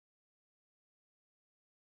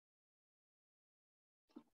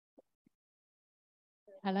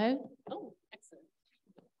Hello. Oh, excellent.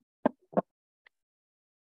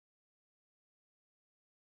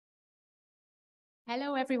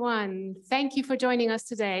 Hello, everyone. Thank you for joining us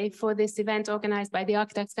today for this event organized by the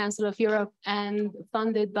Architects Council of Europe and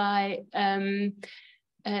funded by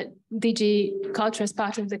DG Culture as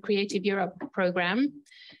part of the Creative Europe program.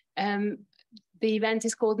 The event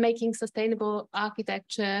is called Making Sustainable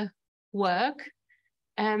Architecture Work.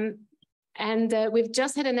 We've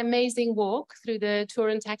just had an amazing walk through the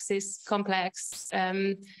Turin Taxis complex,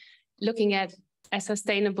 looking at a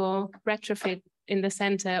sustainable retrofit in the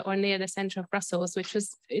center or near the center of Brussels, which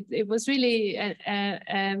was, it was really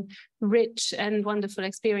a rich and wonderful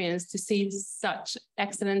experience to see such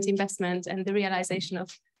excellent investment and the realization of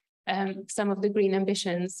some of the green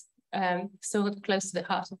ambitions so close to the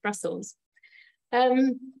heart of Brussels.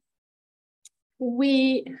 So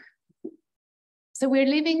we're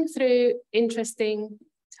living through interesting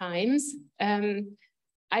times. I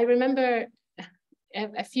remember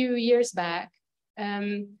a few years back,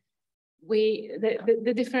 the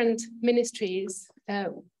different ministries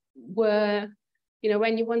were,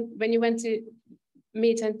 when you went to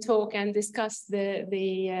meet and talk and discuss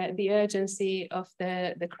the urgency of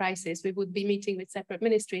the crisis, we would be meeting with separate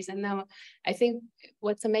ministries. And now I think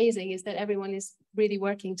what's amazing is that everyone is really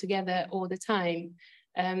working together all the time.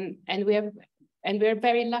 And we're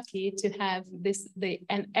very lucky to have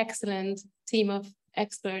an excellent team of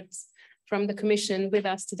experts from the Commission with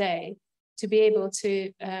us today to be able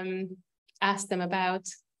to ask them about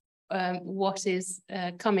what is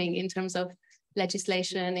coming in terms of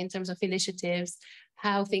legislation, in terms of initiatives,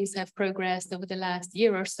 how things have progressed over the last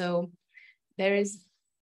year or so. There is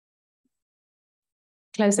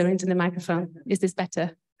closer into the microphone. Is this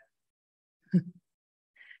better?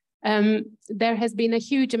 There has been a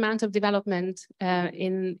huge amount of development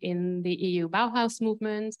in the EU Bauhaus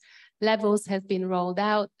movement. Levels have been rolled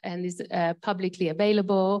out and is publicly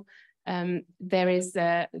available. There is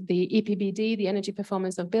the EPBD, the Energy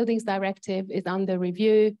Performance of Buildings Directive, is under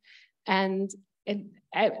review. And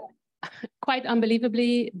quite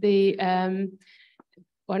unbelievably,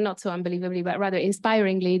 or not so unbelievably, but rather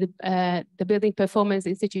inspiringly, the Building Performance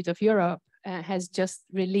Institute of Europe has just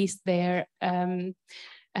released their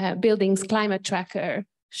buildings climate tracker,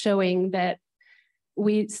 showing that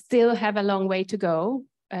we still have a long way to go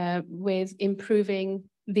with improving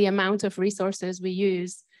the amount of resources we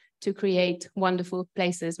use to create wonderful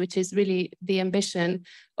places, which is really the ambition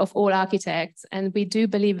of all architects. And we do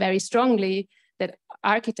believe very strongly that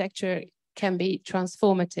architecture can be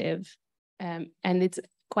transformative, and it's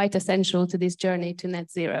quite essential to this journey to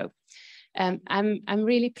net zero. I'm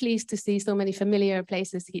really pleased to see so many familiar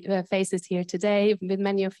faces here today. With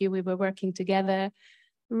many of you, we were working together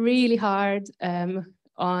really hard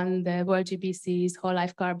on the World GBC's Whole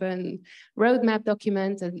Life Carbon Roadmap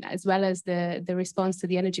document, and as well as the response to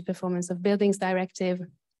the Energy Performance of Buildings Directive.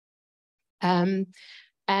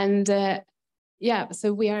 Yeah,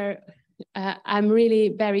 so we are, I'm really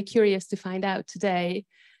very curious to find out today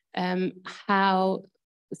how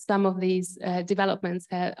some of these developments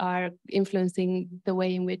are influencing the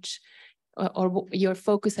way in which, or your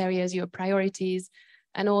focus areas, your priorities,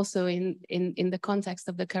 and also in the context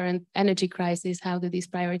of the current energy crisis, how do these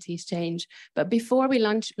priorities change? But before we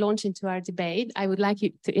launch into our debate, I would like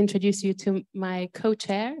to introduce you to my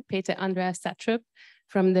co-chair, Peter Andreas SATTRUP,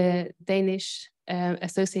 from the Danish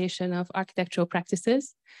Association of Architectural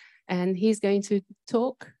Practices. And he's going to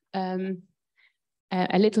talk a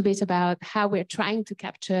little bit about how we're trying to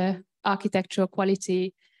capture architectural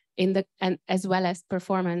quality and as well as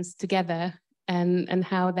performance together, and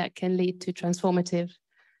how that can lead to transformative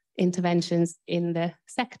interventions in the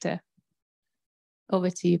sector. Over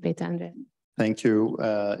to you, Peter Andreas. Thank you.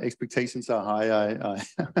 Expectations are high.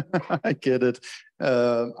 I get it.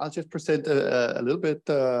 I'll just present a little bit,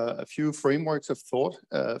 a few frameworks of thought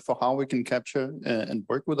for how we can capture and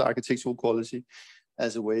work with architectural quality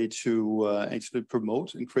as a way to actually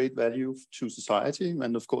promote and create value to society,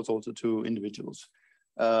 and of course also to individuals.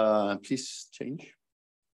 Please change.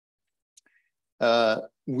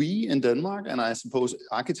 We in Denmark, and I suppose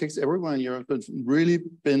architects everywhere in Europe, have really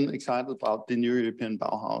been excited about the new European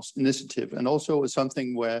Bauhaus initiative, and also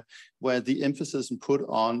something where the emphasis is put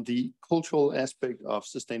on the cultural aspect of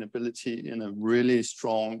sustainability in a really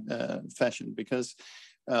strong fashion, because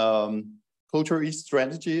culture is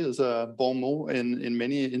strategy is a bon mot in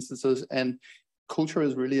many instances, and culture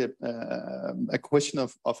is really a question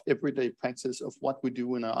of everyday practice of what we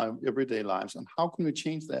do in our everyday lives, and how can we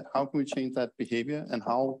change that? How can we change that behavior, and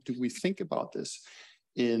how do we think about this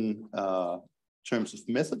in terms of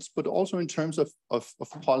methods, but also in terms of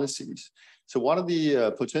policies. So what are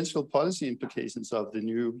the potential policy implications of the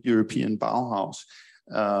new European Bauhaus?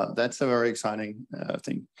 That's a very exciting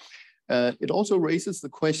thing. It also raises the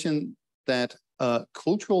question that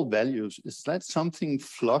cultural values, is that something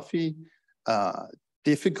fluffy,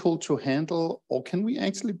 difficult to handle, or can we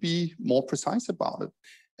actually be more precise about it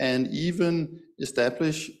and even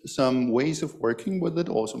establish some ways of working with it,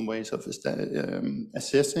 or some ways of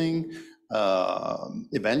assessing,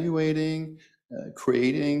 evaluating,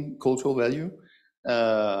 creating cultural value?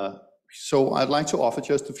 So I'd like to offer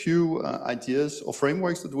just a few ideas or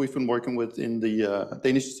frameworks that we've been working with in the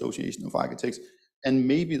Danish Association of Architects, and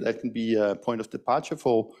maybe that can be a point of departure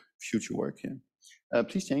for future work here.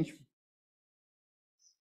 Please change.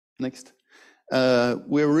 Next.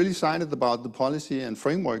 We're really excited about the policy and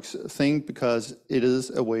frameworks thing because it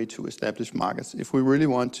is a way to establish markets. If we really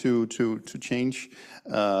want to change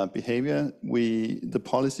behavior, the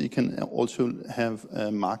policy can also have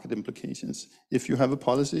market implications. If you have a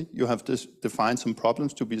policy, you have to define some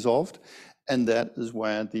problems to be solved, and that is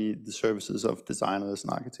where the services of designers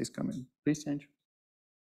and architects come in. Please change.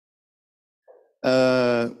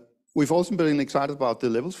 We've also been excited about the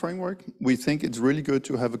levels framework. We think it's really good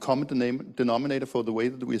to have a common denominator for the way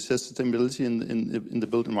that we assess sustainability in the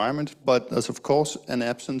built environment, but there's of course an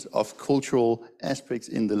absence of cultural aspects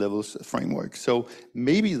in the levels framework. So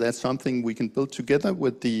maybe that's something we can build together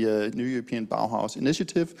with the New European Bauhaus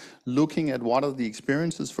initiative, looking at what are the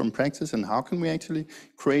experiences from practice and how can we actually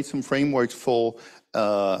create some frameworks for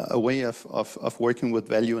a way of working with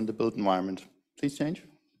value in the built environment. Please change.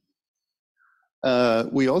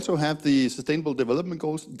 We also have the Sustainable Development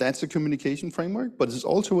Goals. That's a communication framework, but it's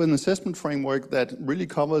also an assessment framework that really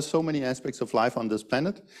covers so many aspects of life on this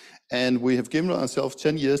planet. And we have given ourselves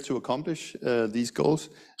 10 years to accomplish these goals.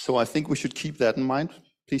 So I think we should keep that in mind.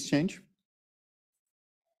 Please change.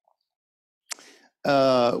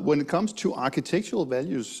 When it comes to architectural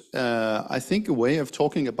values, I think a way of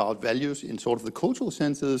talking about values in sort of the cultural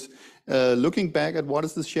sense is looking back at what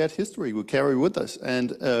is the shared history we carry with us.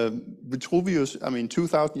 And Vitruvius,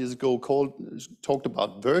 2000 years ago, talked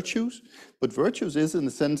about virtues, but virtues is in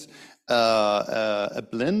a sense a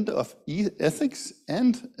blend of ethics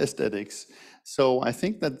and aesthetics. So I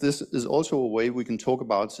think that this is also a way we can talk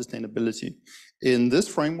about sustainability. In this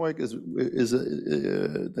framework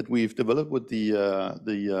that we've developed with the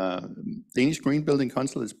Danish Green Building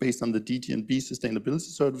Council, is based on the DG&B sustainability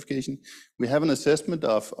certification. We have an assessment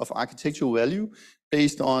of architectural value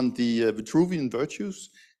based on the Vitruvian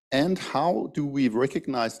virtues, and how do we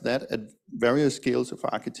recognize that at various scales of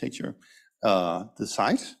architecture. The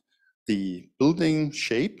site, the building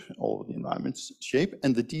shape or the environment's shape,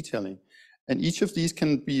 and the detailing. And each of these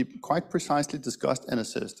can be quite precisely discussed and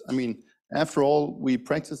assessed. After all, we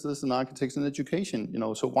practice this in architecture and education,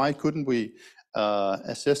 so why couldn't we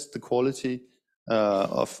assess the quality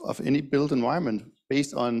of any built environment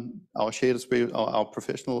based on our shared experience, our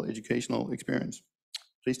professional educational experience?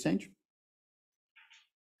 Please change.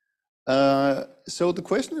 So the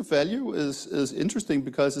question of value is interesting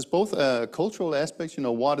because it's both a cultural aspect,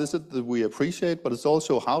 what is it that we appreciate, but it's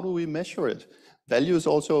also how do we measure it? Value is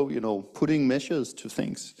also, putting measures to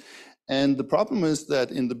things. And the problem is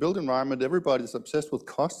that in the built environment, everybody's obsessed with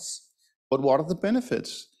costs, but what are the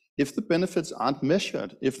benefits? If the benefits aren't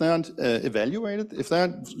measured, if they aren't evaluated, if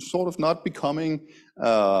they're sort of not becoming,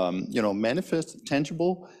 manifest,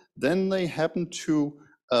 tangible, then they happen to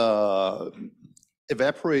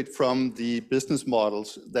evaporate from the business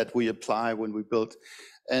models that we apply when we build.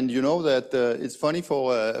 And you know that it's funny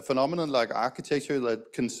for a phenomenon like architecture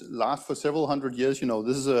that can last for several hundred years.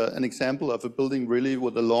 This is an example of a building really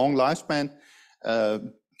with a long lifespan,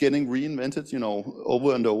 getting reinvented,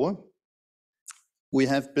 over and over. We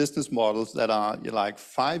have business models that are like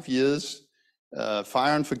 5 years,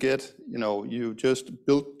 fire and forget. You just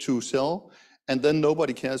build to sell, and then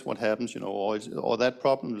nobody cares what happens. Or that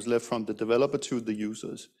problem is left from the developer to the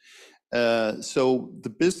users. So the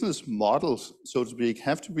business models, so to speak,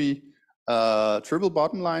 have to be triple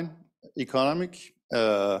bottom line: economic,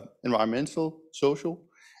 environmental, social,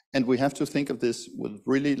 and we have to think of this with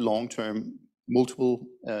really long-term, multiple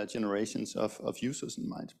generations of users in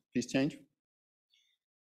mind. Please change.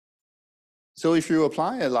 So if you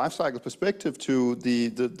apply a life cycle perspective to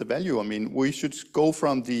the value, we should go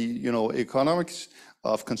from the economics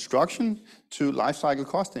of construction to life cycle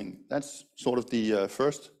costing. That's sort of the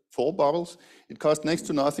first 4 bubbles. It costs next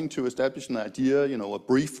to nothing to establish an idea, a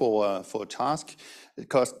brief for a task. It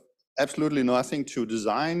costs absolutely nothing to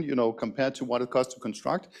design, compared to what it costs to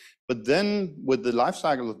construct. But then with the life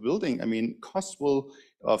cycle of building, costs will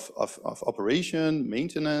operation,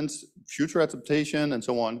 maintenance, future adaptation, and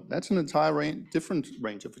so on. That's an entire different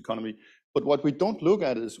range of economy. But what we don't look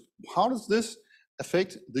at is how does this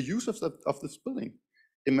affect the use of this building?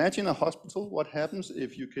 Imagine a hospital. What happens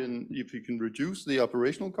if you can reduce the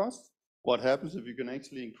operational costs? What happens if you can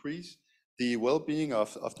actually increase the well-being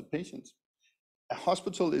of the patients? A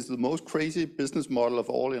hospital is the most crazy business model of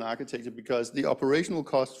all in architecture, because the operational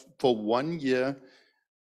costs for 1 year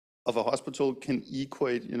of a hospital can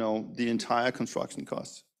equate, the entire construction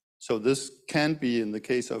costs. So this can be, in the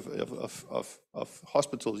case of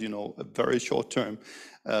hospitals, a very short-term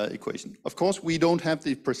equation. Of course, we don't have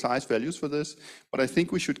the precise values for this, but I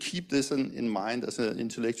think we should keep this in mind as an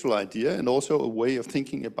intellectual idea, and also a way of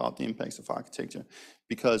thinking about the impacts of architecture,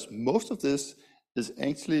 because most of this is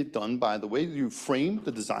actually done by the way you frame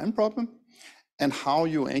the design problem and how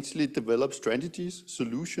you actually develop strategies,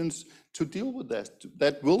 solutions to deal with that.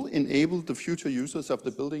 That will enable the future users of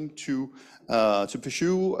the building to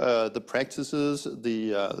pursue the practices,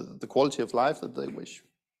 the quality of life that they wish.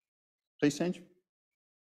 Please change.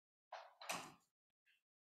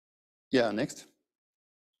 Yeah, next.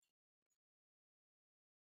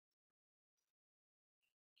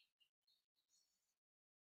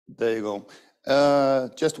 There you go.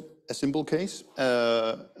 Just a simple case.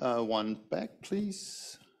 One back,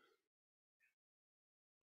 please.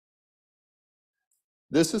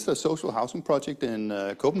 This is a social housing project in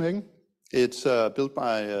Copenhagen. It's built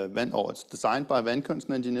by it's designed by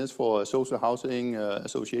Vandkunsten engineers for Social Housing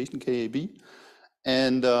Association, KAB.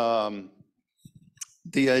 And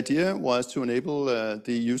the idea was to enable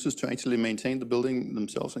the users to actually maintain the building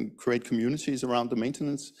themselves and create communities around the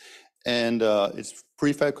maintenance. And it's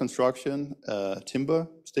prefab construction, timber,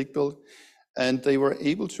 stick built. And they were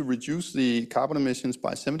able to reduce the carbon emissions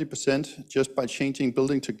by 70% just by changing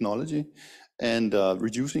building technology and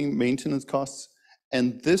reducing maintenance costs.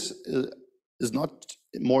 And this is not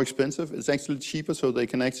more expensive, it's actually cheaper, so they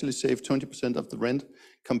can actually save 20% of the rent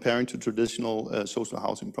comparing to traditional social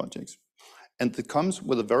housing projects. And it comes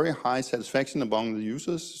with a very high satisfaction among the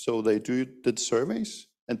users, so they did surveys,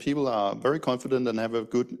 and people are very confident and have a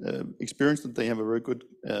good experience that they have a very good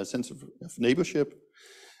sense of neighborship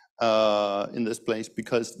in this place,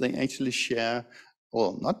 because they actually share,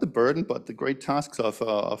 well, not the burden, but the great tasks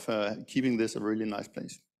of keeping this a really nice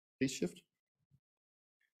place. Please shift.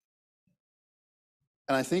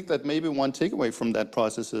 And I think that maybe one takeaway from that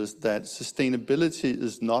process is that sustainability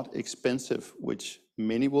is not expensive, which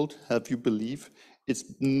many will have you believe.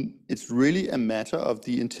 It's really a matter of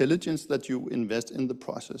the intelligence that you invest in the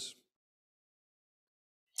process.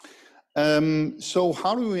 So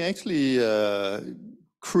how do we actually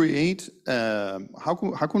create,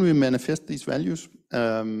 how can we manifest these values?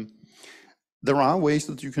 There are ways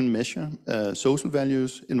that you can measure social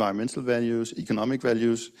values, environmental values, economic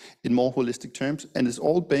values in more holistic terms, and it's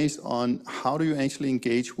all based on how do you actually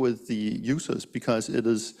engage with the users, because it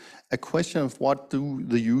is a question of what do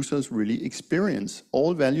the users really experience.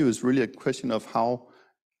 All value is really a question of how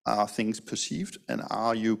are things perceived, and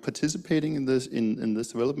are you participating in this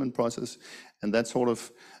development process, and that sort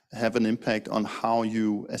of have an impact on how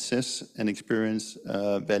you assess and experience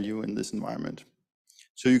value in this environment.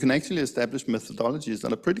 So you can actually establish methodologies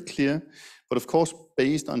that are pretty clear, but of course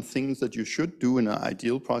based on things that you should do in an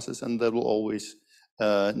ideal process, and that will always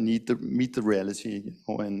meet the reality,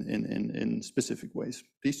 in specific ways.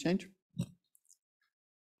 Please change.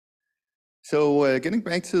 So getting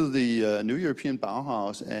back to the new European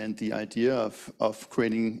Bauhaus and the idea of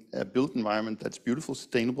creating a built environment that's beautiful,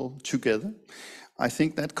 sustainable, together, I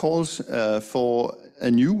think that calls for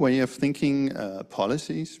a new way of thinking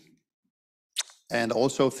policies, and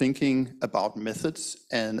also thinking about methods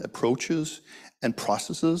and approaches and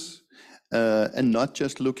processes, and not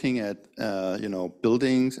just looking at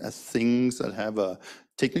buildings as things that have a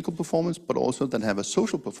technical performance, but also that have a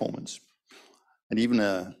social performance, and even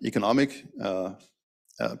an economic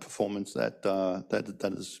performance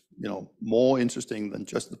that is more interesting than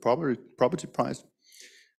just the property price,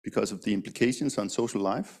 because of the implications on social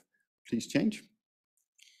life. Please change.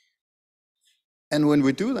 And when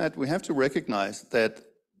we do that, we have to recognize that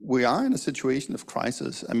we are in a situation of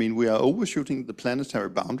crisis. I mean, we are overshooting the planetary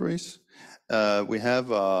boundaries. We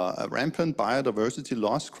have a rampant biodiversity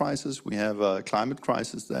loss crisis. We have a climate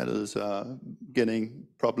crisis that is getting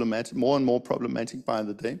problematic, more and more problematic by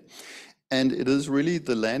the day. And it is really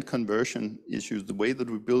the land conversion issues, the way that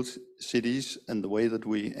we build cities and the way that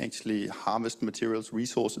we actually harvest materials,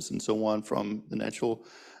 resources, and so on from the natural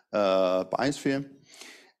biosphere.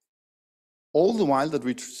 all the while that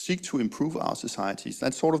we seek to improve our societies.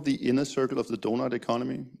 That's sort of the inner circle of the donut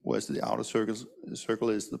economy, whereas the outer circle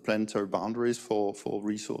is the planetary boundaries for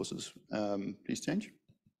resources. Please change.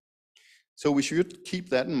 So we should keep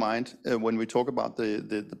that in mind when we talk about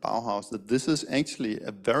the Bauhaus, that this is actually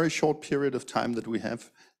a very short period of time that we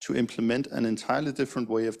have to implement an entirely different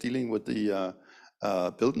way of dealing with the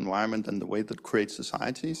built environment and the way that creates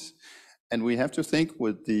societies. And we have to think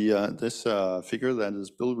with this figure that is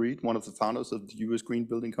Bill Reed, one of the founders of the US Green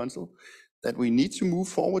Building Council, that we need to move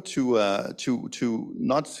forward to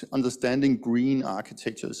not understanding green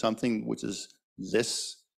architecture as something which is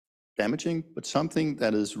less damaging, but something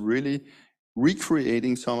that is really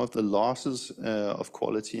recreating some of the losses of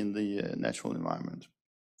quality in the natural environment.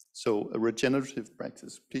 So a regenerative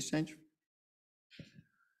practice. Please change.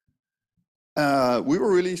 We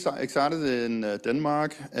were really excited in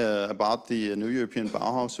Denmark about the new European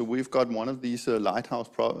Bauhaus. So we've got one of these lighthouse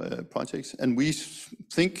projects, and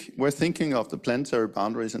we're thinking of the planetary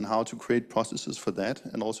boundaries and how to create processes for that,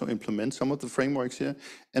 and also implement some of the frameworks here,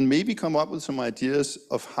 and maybe come up with some ideas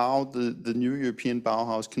of how the new European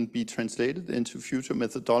Bauhaus can be translated into future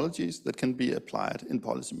methodologies that can be applied in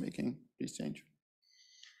policymaking. Please change.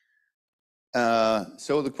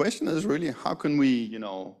 So the question is really, how can we,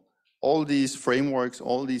 all these frameworks,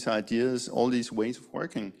 all these ideas, all these ways of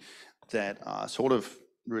working that are sort of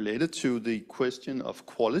related to the question of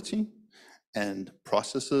quality and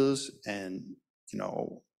processes and,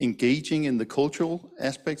 engaging in the cultural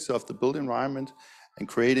aspects of the built environment and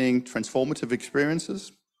creating transformative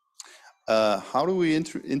experiences. How do we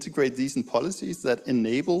integrate these in policies that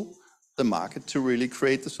enable the market to really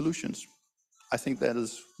create the solutions? I think that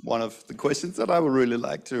is one of the questions that I would really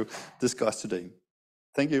like to discuss today.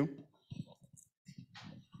 Thank you.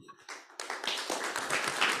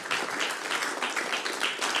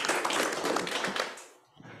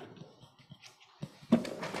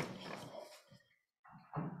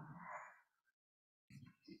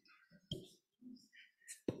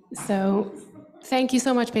 So thank you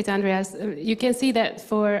so much, Peter Andreas. You can see that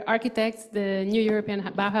for architects, the new European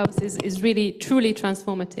Bauhaus is really truly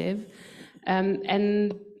transformative.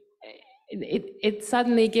 And it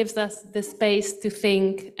suddenly gives us the space to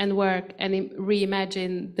think and work and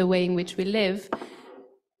reimagine the way in which we live.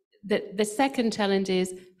 The second challenge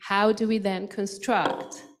is, how do we then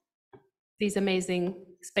construct these amazing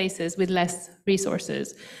spaces with less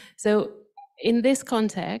resources? So in this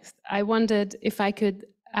context, I wondered if I could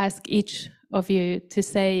ask each of you to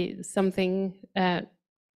say something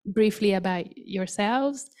briefly about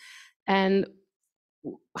yourselves, and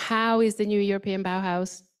how is the new European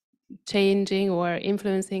Bauhaus changing or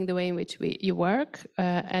influencing the way in which you work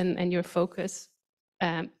and your focus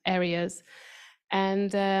areas,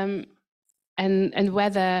 and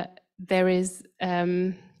whether there is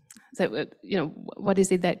what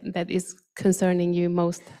is it that is concerning you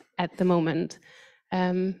most at the moment?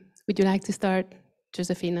 Would you like to start,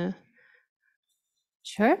 Josefina?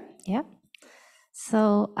 Sure, yeah.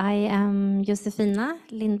 So I am Josefina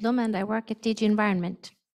LINDBLOM, and I work at DG Environment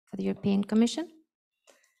for the European Commission.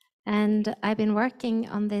 And I've been working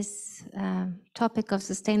on this topic of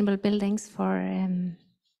sustainable buildings for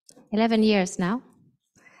 11 years now.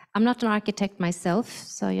 I'm not an architect myself,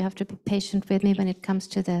 so you have to be patient with me when it comes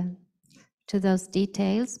to those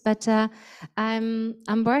details. But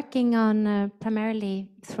I'm working on primarily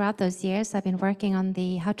throughout those years. I've been working on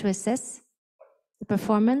how to assess the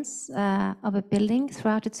performance of a building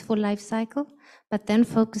throughout its full life cycle, but then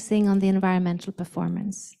focusing on the environmental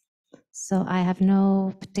performance. So I have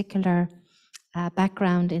no particular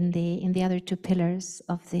background in the other two pillars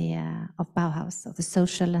of Bauhaus, of the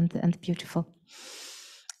social and the beautiful.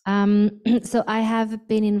 So I have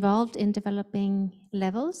been involved in developing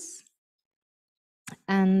levels,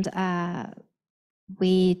 and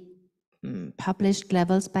we published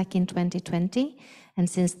levels back in 2020, and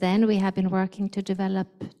since then we have been working to develop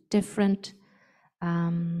different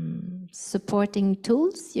supporting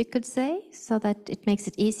tools, you could say, so that it makes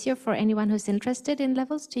it easier for anyone who's interested in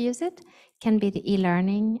levels to use it. It can be the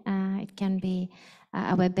e-learning, it can be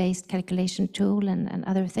a web-based calculation tool and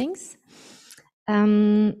other things.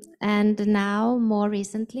 And now, more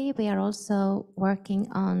recently, we are also working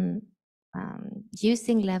on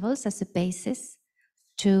using levels as a basis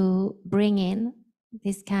to bring in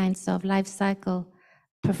these kinds of life cycle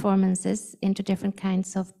performances into different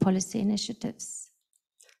kinds of policy initiatives.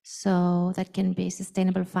 So that can be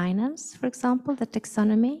sustainable finance, for example, the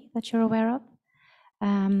taxonomy that you're aware of.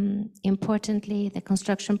 Importantly, the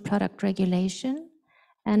construction product regulation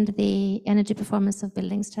and the energy performance of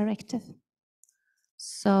buildings directive.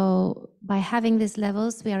 So by having these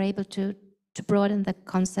levels, we are able to broaden the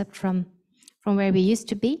concept from from where we used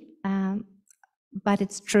to be. But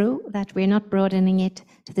it's true that we're not broadening it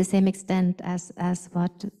to the same extent as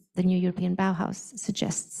what the new European Bauhaus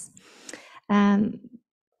suggests.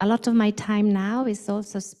 A lot of my time now is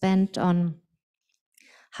also spent on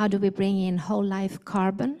how do we bring in whole life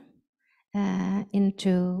carbon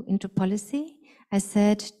into policy. I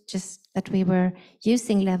said just that we were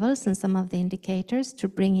using levels and some of the indicators to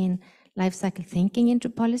bring in life cycle thinking into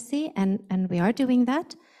policy, and we are doing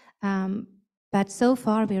that. But so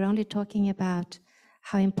far, we're only talking about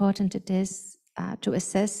how important it is to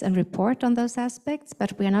assess and report on those aspects,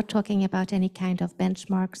 but we are not talking about any kind of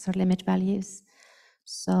benchmarks or limit values.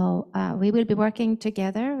 So we will be working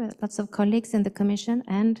together with lots of colleagues in the Commission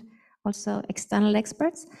and also external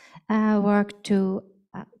experts, work to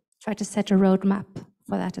try to set a roadmap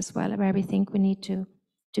for that as well, where we think we need to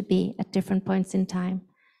be at different points in time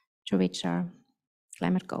to reach our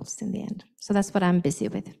climate goals in the end. So that's what I'm busy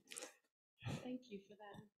with. Thank you for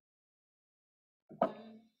that.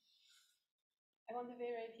 I wonder,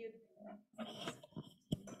 Vera, if you...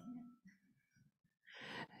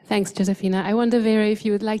 Thanks, Josefina. I wonder, Vera, if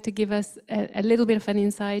you would like to give us a little bit of an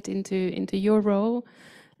insight into your role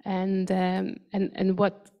and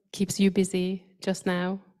what keeps you busy just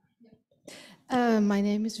now. My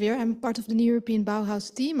name is Vera. I'm part of the New European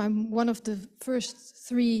Bauhaus team. I'm one of the first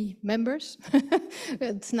 3 members.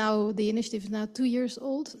 It's now, the initiative is now 2 years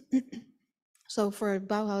old. So for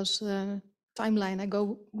Bauhaus timeline, I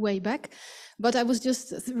go way back. But I was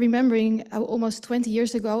just remembering almost 20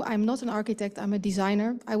 years ago, I'm not an architect, I'm a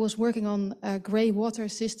designer. I was working on grey water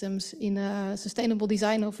systems in a sustainable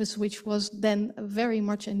design office, which was then very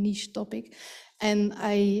much a niche topic. And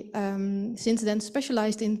I, since then,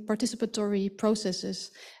 specialized in participatory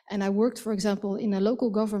processes. And I worked, for example, in a local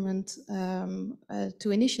government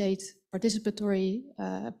to initiate participatory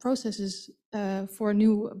processes for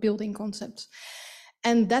new building concepts.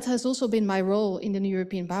 And that has also been my role in the New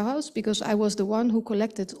European Bauhaus, because I was the one who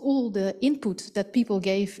collected all the input that people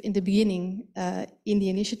gave in the beginning in the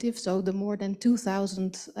initiative. So the more than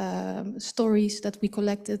 2,000 stories that we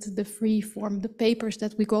collected, the free form, the papers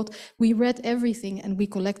that we got, we read everything and we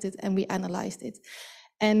collected and we analyzed it.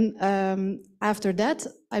 And after that,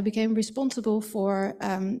 I became responsible for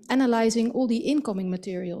analyzing all the incoming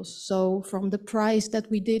materials. So from the prize that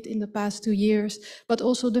we did in the past 2 years, but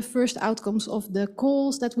also the first outcomes of the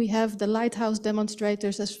calls that we have, the lighthouse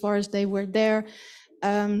demonstrators as far as they were there.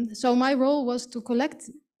 So my role was to collect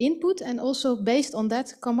input and also based on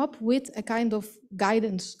that come up with a kind of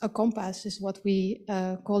guidance, a compass is what we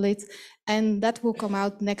call it. And that will come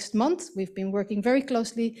out next month. We've been working very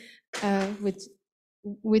closely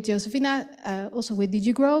with Josefina, also with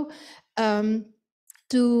DG Grow,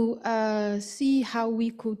 to see how we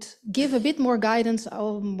could give a bit more guidance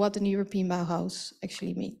on what an European Bauhaus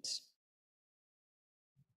actually means.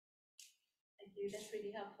 Thank you, that's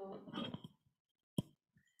really helpful.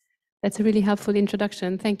 That's a really helpful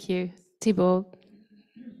introduction, thank you. Thibault.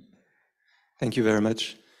 Thank you very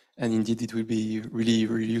much. And indeed, it will be really,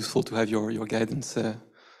 really useful to have your guidance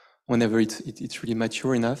whenever it's really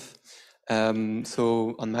mature enough.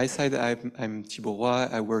 So on my side, I'm Thibault Roy.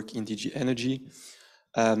 I work in DG Energy.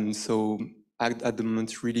 So at the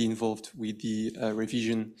moment, really involved with the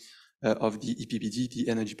revision of the EPBD, the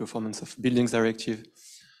Energy Performance of Buildings Directive.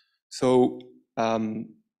 So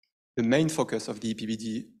the main focus of the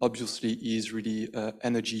EPBD, obviously, is really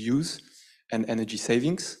energy use and energy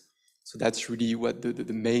savings. So that's really what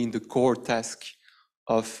the core task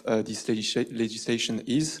of this legislation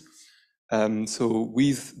is. So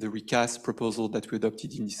with the recast proposal that we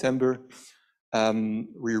adopted in December,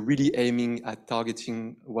 we're really aiming at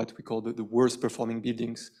targeting what we call the worst performing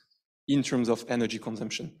buildings in terms of energy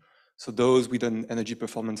consumption. So those with an energy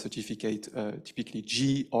performance certificate, typically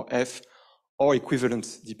G or F, or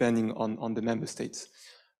equivalent, depending on the member states,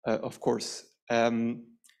 of course.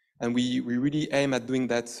 And we really aim at doing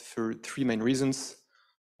that for 3 main reasons.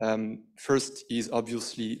 First is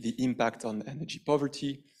obviously the impact on energy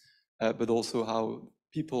poverty, but also how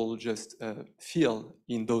people just feel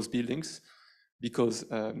in those buildings, because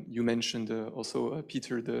you mentioned also,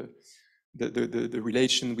 Peter, the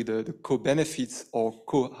relation with the co-benefits or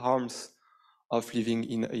co-harms of living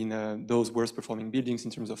in those worst performing buildings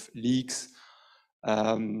in terms of leaks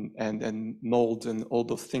and mold and all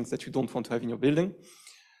those things that you don't want to have in your building.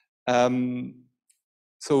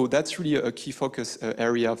 So that's really a key focus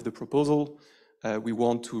area of the proposal. We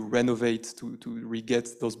want to renovate, to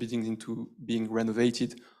re-get those buildings into being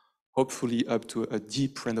renovated, hopefully up to a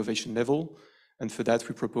deep renovation level. And for that,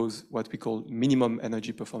 we propose what we call minimum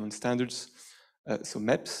energy performance standards, so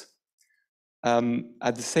MEPS.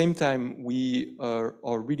 At the same time, we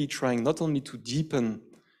are really trying not only to deepen,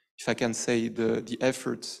 if I can say, the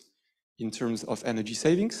efforts in terms of energy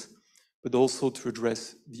savings, but also to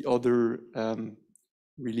address the other,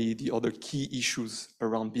 really the other key issues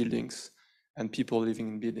around buildings and people living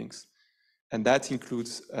in buildings. And that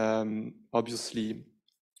includes, obviously,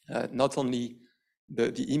 not only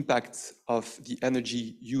the impact of the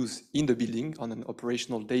energy use in the building on an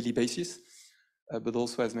operational daily basis, but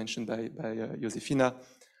also, as mentioned by Josefina,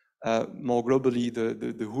 more globally,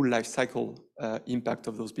 the whole life cycle impact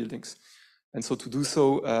of those buildings. And so to do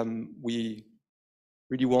so, we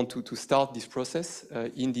really want to start this process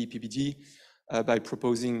in the PBD by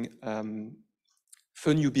proposing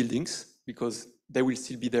for new buildings, because they will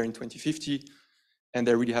still be there in 2050, and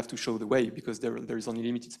they really have to show the way, because there is only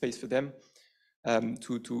limited space for them,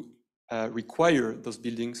 to require those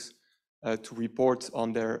buildings to report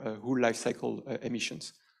on their whole life cycle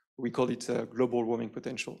emissions. We call it global warming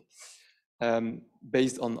potential,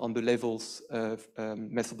 based on the levels of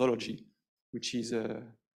methodology,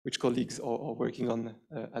 which colleagues are working on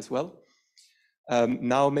as well.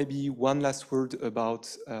 Now, maybe one last word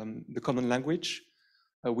about the common language.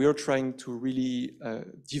 We are trying to really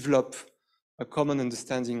develop a common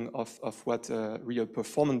understanding of what a real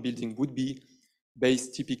performant building would be,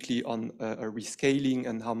 based typically on a rescaling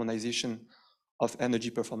and harmonization of energy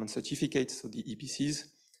performance certificates, so the EPCs.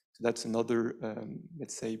 So that's another,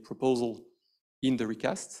 let's say, proposal in the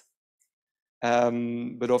recast.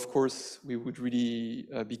 But of course, we would really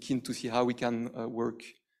be keen to see how we can work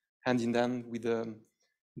hand in hand with, in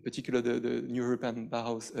particular, the New European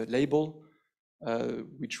Bauhaus label,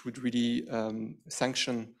 which would really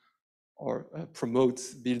sanction or promote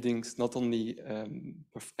buildings, not only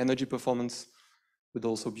energy performance, but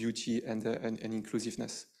also beauty and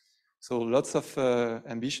inclusiveness. So lots of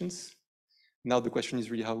ambitions. Now the question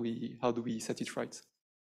is really how do we set it right?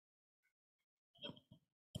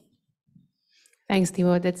 Thanks,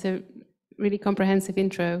 Timo. That's a really comprehensive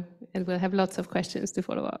intro, and we'll have lots of questions to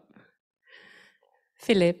follow up.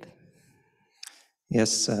 Philippe.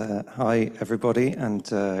 Yes, hi everybody, and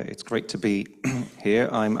it's great to be here.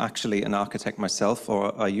 I'm actually an architect myself,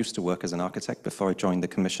 or I used to work as an architect before I joined the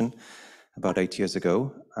Commission about 8 years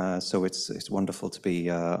ago. So it's wonderful to be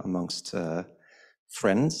amongst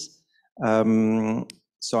friends.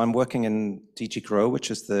 So I'm working in DG GROW,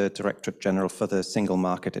 which is the Directorate-General for the Single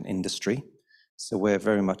Market and Industry. So we're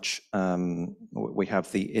very much, we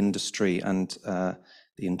have the industry and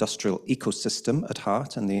the industrial ecosystem at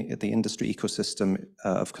heart, and the industry ecosystem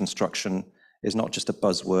of construction is not just a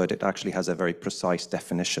buzzword, it actually has a very precise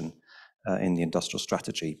definition in the industrial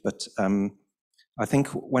strategy. But I think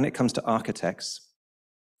when it comes to architects,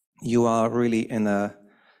 you are really in a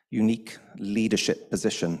unique leadership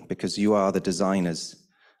position, because you are the designers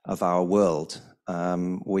of our world.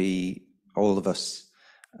 All of us,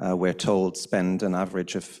 we're told, spend an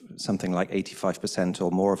average of something like 85%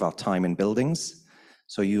 or more of our time in buildings.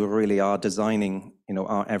 So you really are designing,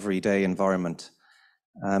 our everyday environment.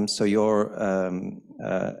 So your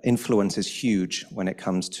influence is huge when it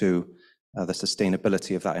comes to the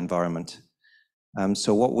sustainability of that environment.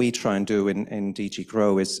 So what we try and do in DG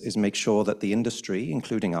GROW is make sure that the industry,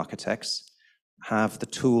 including architects, have the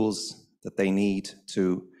tools that they need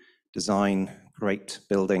to design great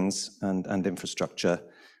buildings and infrastructure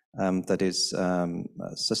that is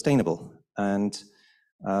sustainable. And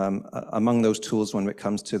among those tools, when it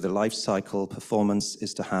comes to the life cycle performance,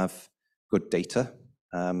 is to have good data.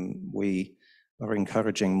 We are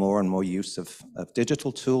encouraging more and more use of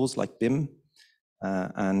digital tools like BIM.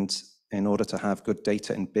 And in order to have good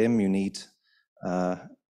data in BIM, you need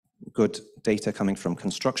good data coming from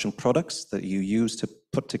construction products that you use to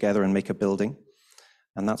put together and make a building.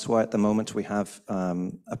 And that's why at the moment we have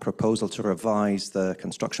a proposal to revise the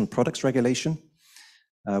construction products regulation,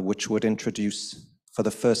 which would introduce for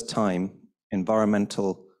the first time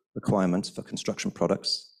environmental requirements for construction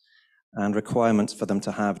products and requirements for them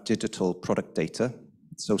to have digital product data.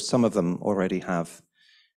 So some of them already have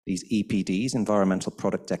these EPDs, environmental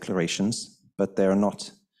product declarations, but they're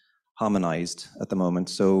not harmonized at the moment.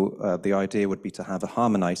 So the idea would be to have a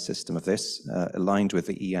harmonized system of this, aligned with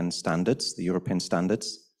the EN standards, the European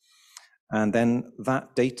standards. And then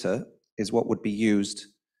that data is what would be used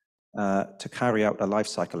to carry out a life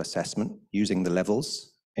cycle assessment using the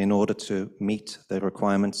levels in order to meet the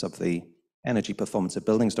requirements of the Energy Performance of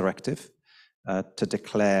Buildings Directive to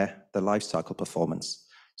declare the life cycle performance.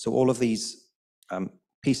 So all of these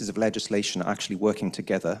pieces of legislation are actually working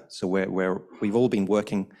together. So we've all been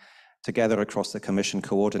working together across the Commission,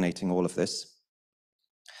 coordinating all of this.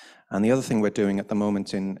 And the other thing we're doing at the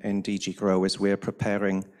moment in DG GROW is we're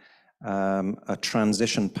preparing a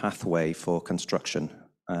transition pathway for construction.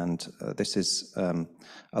 And this is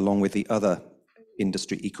along with the other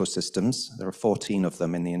industry ecosystems. There are 14 of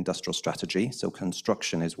them in the industrial strategy. So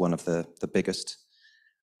construction is one of the biggest.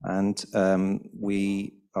 And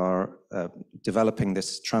we are developing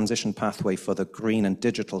this transition pathway for the green and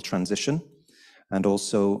digital transition and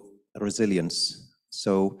also resilience.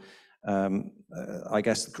 So I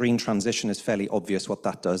guess green transition is fairly obvious what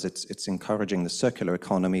that does. It's encouraging the circular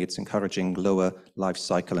economy, it's encouraging lower life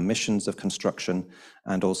cycle emissions of construction,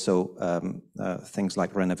 and also things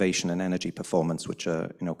like renovation and energy performance, which are,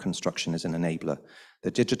 construction is an enabler.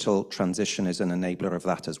 The digital transition is an enabler of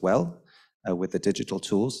that as well, with the digital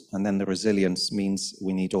tools. And then the resilience means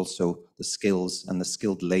we need also the skills and the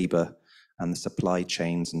skilled labor and the supply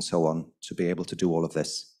chains and so on to be able to do all of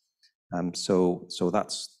this. So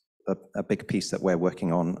that's a big piece that we're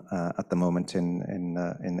working on at the moment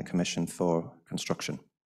in the Commission for Construction.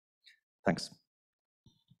 Thanks.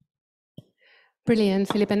 Brilliant,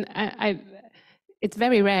 Philippe. And it's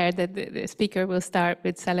very rare that the speaker will start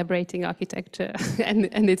with celebrating architecture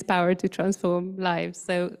and its power to transform lives.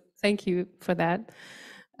 So thank you for that.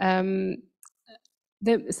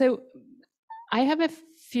 So I have a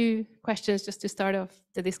few questions just to start off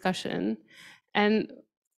the discussion. And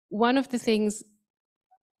one of the things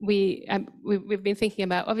we've been thinking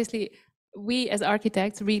about, obviously, we as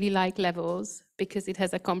architects really like levels because it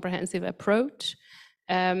has a comprehensive approach,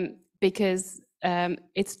 because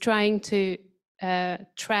it's trying to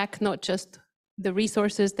track not just the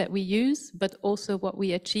resources that we use, but also what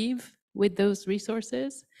we achieve with those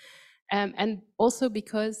resources. And also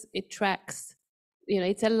because it tracks,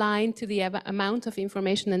 it's aligned to the amount of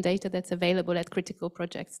information and data that's available at critical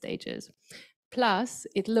project stages. Plus,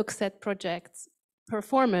 it looks at projects'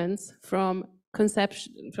 performance from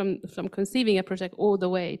conception, from conceiving a project all the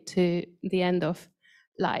way to the end of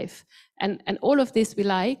life. And all of this we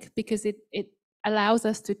like because it allows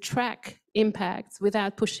us to track impacts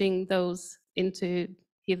without pushing those into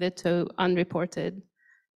hitherto unreported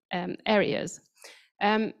areas.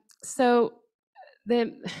 So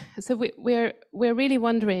we're really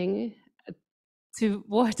wondering to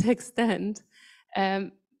what extent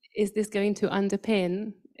is this going to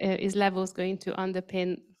underpin, is levels going to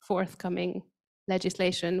underpin forthcoming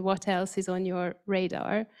legislation? What else is on your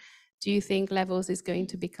radar? Do you think levels is going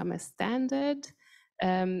to become a standard?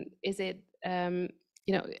 Is it,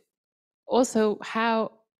 also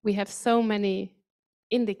how we have so many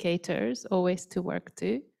indicators always to work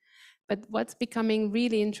to, but what's becoming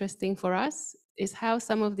really interesting for us is how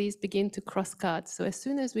some of these begin to cross-cut. So as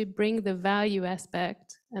soon as we bring the value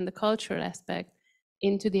aspect and the cultural aspect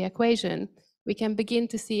into the equation, we can begin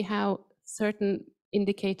to see how certain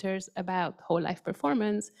indicators about whole life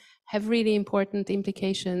performance have really important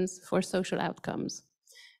implications for social outcomes.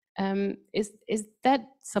 Is that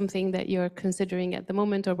something that you're considering at the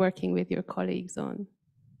moment or working with your colleagues on?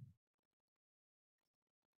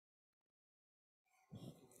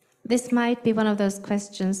 This might be one of those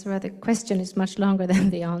questions where the question is much longer than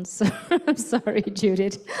the answer. I'm sorry,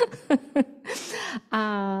 Judith.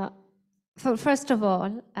 First of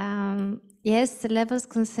all, yes, the levels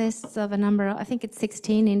consists of a number of, I think it's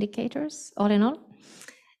 16 indicators, all in all.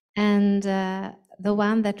 And the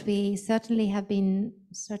one that we certainly have been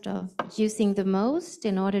sort of using the most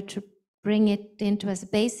in order to bring it into as a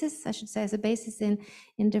basis, I should say, as a basis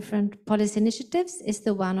in different policy initiatives, is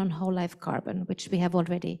the one on whole life carbon, which we have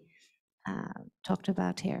already talked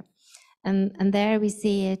about here. And there we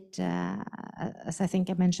see it, as I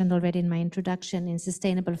think I mentioned already in my introduction, in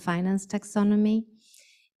sustainable finance taxonomy,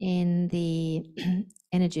 in the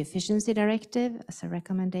Energy Efficiency Directive as a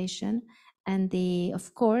recommendation, and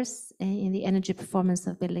of course, in the Energy Performance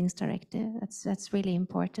of Buildings Directive. That's really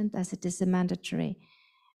important, as it is a mandatory,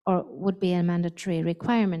 or would be a mandatory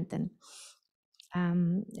requirement then.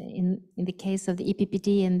 In the case of the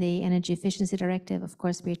EPPD and the Energy Efficiency Directive, of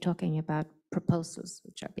course, we're talking about proposals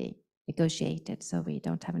which are being negotiated, so we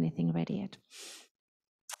don't have anything ready yet.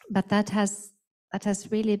 But that has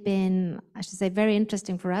really been, I should say, very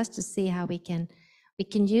interesting for us to see how we can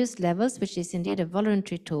use levels, which is indeed a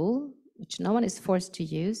voluntary tool, which no one is forced to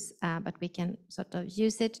use, but we can sort of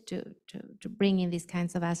use it to bring in these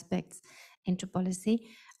kinds of aspects into policy.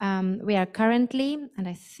 We are currently, and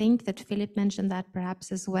I think that Philippe mentioned that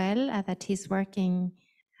perhaps as well, that he's working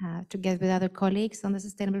together with other colleagues on the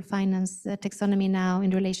sustainable finance taxonomy now in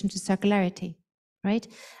relation to circularity, right?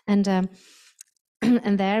 And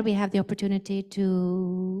and there we have the opportunity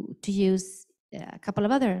to use a couple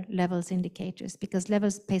of other levels indicators, because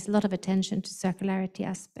levels pays a lot of attention to circularity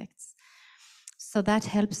aspects. So that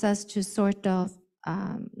helps us to sort of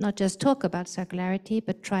not just talk about circularity,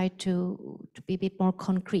 but try to be a bit more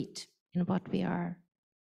concrete in what we are,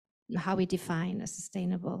 how we define a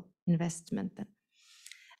sustainable investment.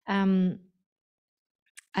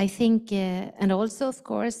 I think, and also, of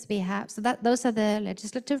course, we have, so that those are the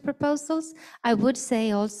legislative proposals. I would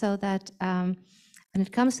say also that when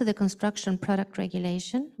it comes to the construction product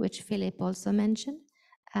regulation, which Philippe also mentioned,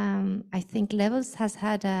 I think levels has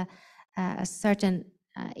had a certain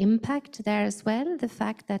impact there as well. The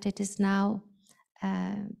fact that it is now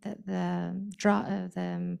the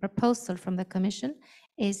proposal from the Commission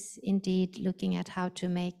is indeed looking at how to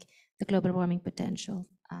make the global warming potential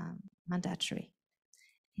mandatory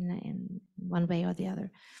in one way or the other.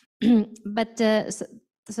 But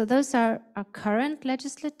so those are our current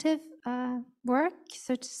legislative work,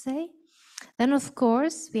 so to say. Then, of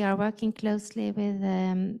course, we are working closely with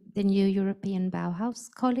the new European Bauhaus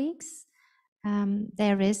colleagues.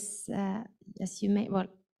 There is, as you may, well,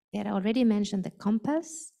 they had already mentioned the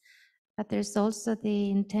compass, but there's also the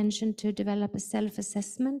intention to develop a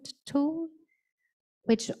self-assessment tool,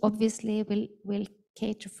 which obviously will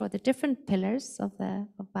cater for the different pillars of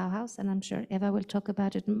Bauhaus, and I'm sure Eva will talk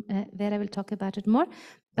about it, Vera will talk about it more,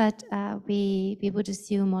 but we would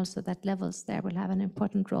assume also that levels there will have an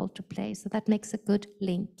important role to play, so that makes a good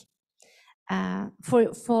link.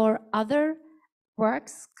 For other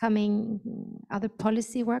works coming, other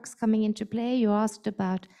policy works coming into play, you asked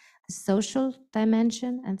about the social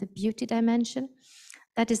dimension and the beauty dimension.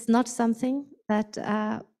 That is not something that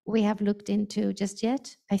we have looked into just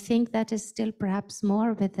yet. I think that is still perhaps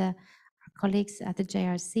more with our colleagues at the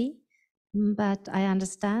JRC, but I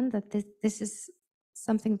understand that this is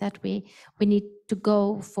something that we need to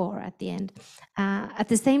go for at the end. At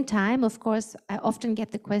the same time, of course, I often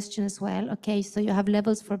get the question as well, okay, so you have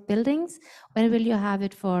levels for buildings, when will you have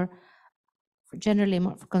it for generally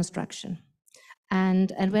more for construction?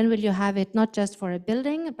 And when will you have it not just for a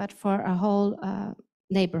building, but for a whole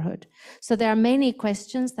neighborhood? So there are many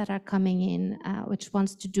questions that are coming in, which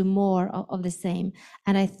wants to do more of the same.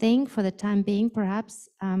 And I think for the time being, perhaps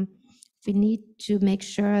we need to make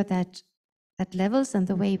sure that levels and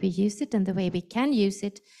the way we use it and the way we can use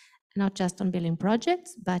it, not just on building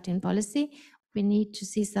projects, but in policy, we need to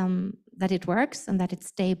see that it works and that it's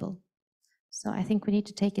stable. So I think we need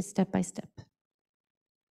to take it step by step.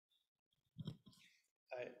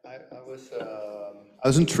 I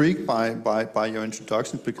was intrigued by your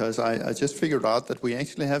introduction, because I just figured out that we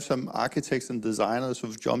actually have some architects and designers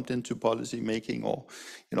who've jumped into policy making, or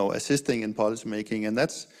assisting in policy making, and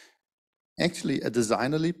that's actually a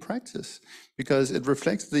designerly practice, because it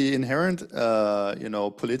reflects the inherent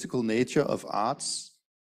political nature of arts,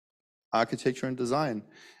 architecture, and design.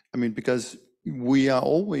 I mean, because we are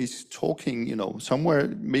always talking, somewhere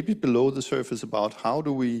maybe below the surface about how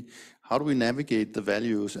do we navigate the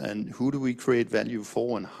values, and who do we create value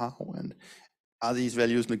for, and how, and are these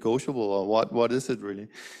values negotiable, or what is it really?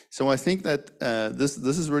 So I think that this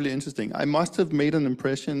is really interesting. I must have made an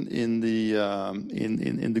impression in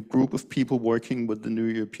the group of people working with the new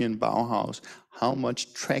European Bauhaus, how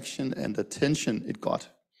much traction and attention it got.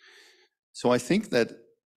 So I think that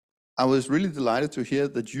I was really delighted to hear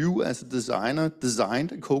that you, as a designer,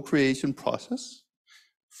 designed a co-creation process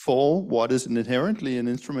for what is inherently an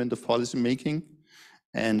instrument of policy making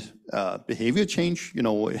and behavior change,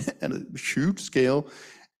 at a huge scale,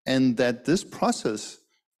 and that this process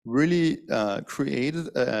really created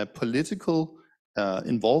a political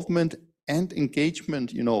involvement and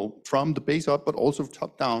engagement, from the base up, but also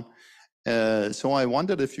top down. So I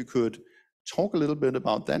wondered if you could talk a little bit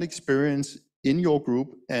about that experience in your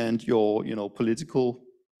group and your, political,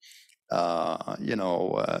 the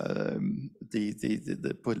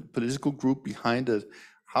political group behind it.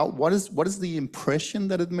 What is the impression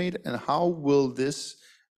that it made, and how will this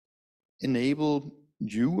enable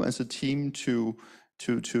you as a team to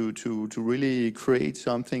really create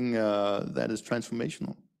something that is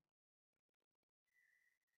transformational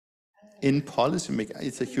in policy making?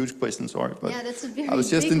 It's a huge question, sorry, but yeah, that's a very I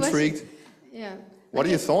was just intrigued. Question. Yeah. What are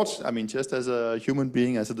your thoughts? I mean, just as a human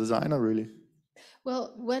being, as a designer, really.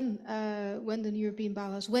 Well, when the European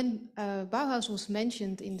Bauhaus, Bauhaus was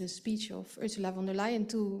mentioned in the speech of Ursula von der Leyen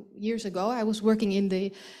 2 years ago, I was working in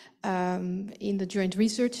the Joint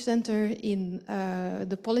Research Center in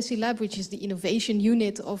the Policy Lab, which is the innovation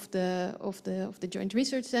unit of the Joint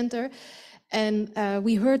Research Center, and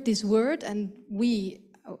we heard this word, and we,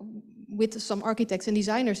 with some architects and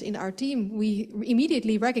designers in our team, we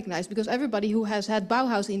immediately recognized, because everybody who has had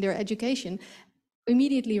Bauhaus in their education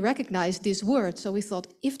immediately recognized this word. So we thought,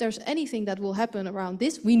 if there's anything that will happen around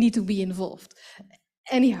this, we need to be involved.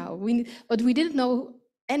 Anyhow, but we didn't know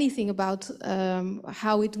anything about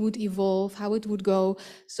how it would evolve, how it would go.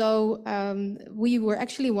 So we were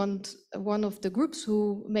actually one of the groups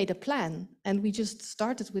who made a plan, and we just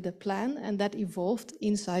started with a plan, and that evolved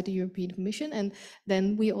inside the European Commission. And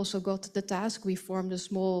then we also got the task, we formed a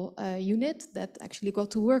small unit that actually got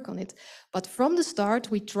to work on it. But from the start,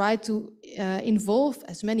 we tried to involve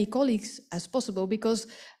as many colleagues as possible, because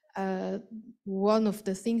one of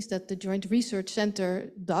the things that the Joint Research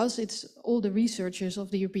Center does, it's all the researchers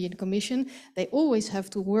of the European Commission, they always have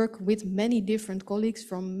to work with many different colleagues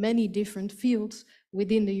from many different fields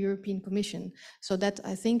within the European Commission. So that,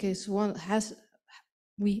 I think, is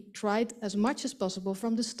we tried as much as possible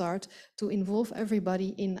from the start to involve everybody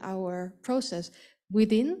in our process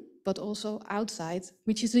within, but also outside,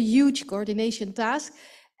 which is a huge coordination task.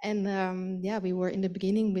 And yeah, we were in the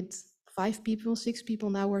beginning with 5 people, 6 people,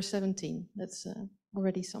 now we're 17. That's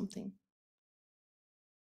already something.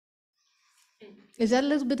 Is that a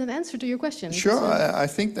little bit an answer to your question? Sure, I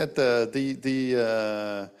think that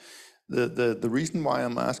the reason why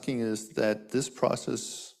I'm asking is that this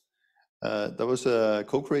process, there was a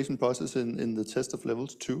co-creation process in the test of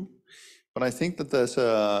levels 2, but I think that there's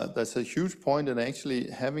a huge point in actually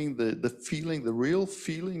having the feeling, the real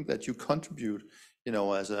feeling that you contribute, you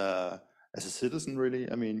know, as a citizen, really.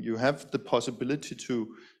 I mean, you have the possibility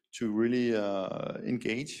to really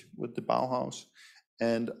engage with the Bauhaus,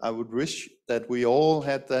 and I would wish that we all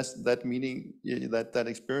had that meaning, that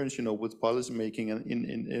experience, you know, with policy making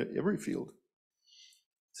in every field.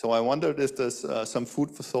 So I wondered if there's some food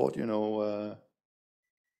for thought, you know.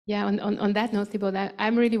 Yeah, on that note, Thibault,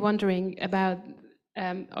 I'm really wondering about,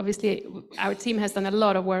 obviously, our team has done a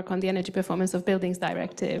lot of work on the Energy Performance of Buildings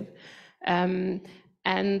Directive.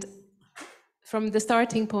 And from the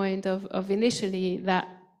starting point of initially that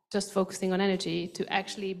just focusing on energy to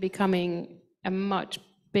actually becoming a much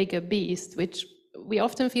bigger beast, which we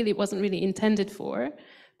often feel it wasn't really intended for,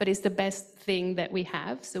 but it's the best thing that we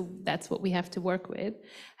have. So that's what we have to work with.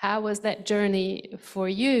 How was that journey for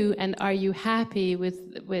you? And are you happy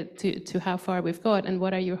to how far we've got? And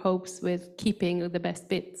what are your hopes with keeping the best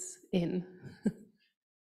bits in?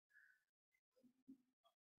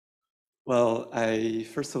 Well,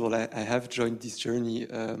 first of all, I have joined this journey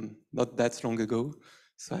not that long ago,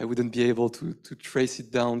 so I wouldn't be able to trace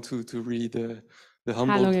it down to really the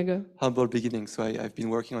humble beginning. So I've been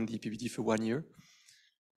working on the EPBD for 1 year,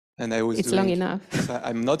 and I was It's long enough. So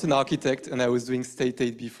I'm not an architect, and I was doing state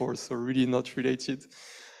aid before, so really not related,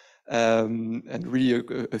 and really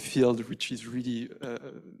a field which is really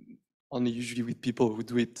only usually with people who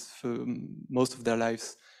do it for most of their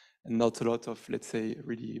lives, and not a lot of, let's say,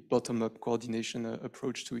 really bottom-up coordination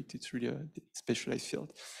approach to it. It's really a specialized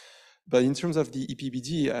field. But in terms of the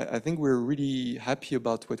EPBD, I think we're really happy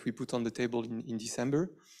about what we put on the table in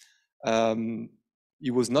December.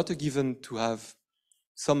 It was not a given to have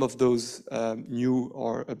some of those new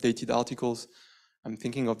or updated articles. I'm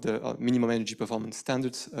thinking of the minimum energy performance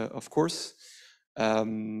standards, of course.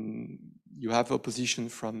 You have opposition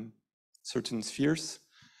from certain spheres.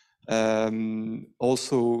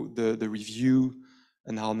 Also the review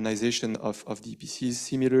and harmonization of the EPCs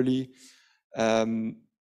similarly.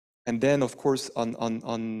 And then, of course,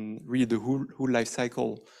 on really the whole life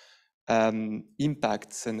cycle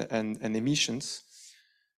impacts and emissions,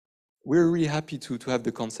 we're really happy to have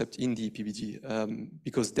the concept in the EPBD,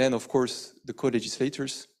 because then, of course, the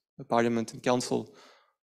co-legislators, the Parliament and Council,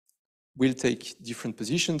 will take different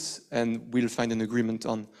positions and will find an agreement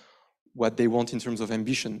on what they want in terms of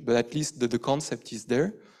ambition. But at least the concept is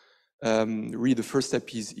there. Really, the first step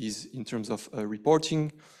is in terms of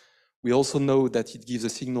reporting. We also know that it gives a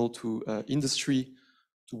signal to industry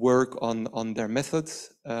to work on their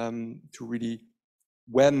methods, to really,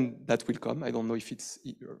 when that will come. I don't know if it's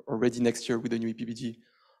already next year with the new EPBD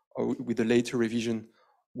or with a later revision,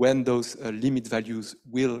 when those limit values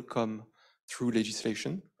will come through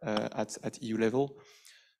legislation at EU level.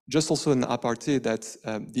 Just also an aparté that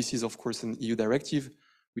this is, of course, an EU directive,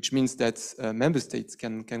 which means that member states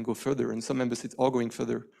can go further, and some member states are going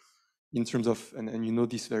further in terms of, and you know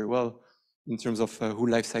this very well, in terms of whole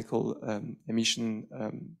life cycle emission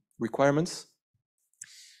requirements.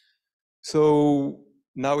 So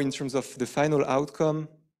now in terms of the final outcome,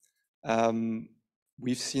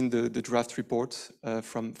 we've seen the draft report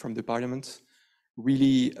from the Parliament,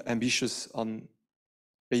 really ambitious on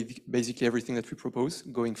basically everything that we propose,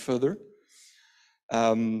 going further.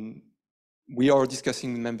 We are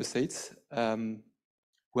discussing with member states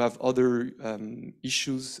who have other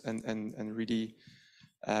issues and really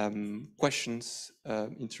questions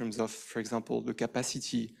in terms of, for example, the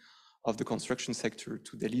capacity of the construction sector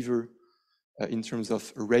to deliver in terms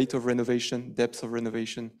of rate of renovation, depth of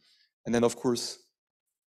renovation, and then of course,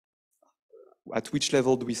 at which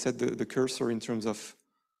level do we set the cursor in terms of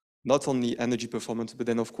not only energy performance, but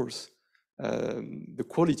then of course, the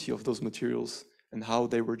quality of those materials and how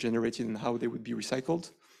they were generated and how they would be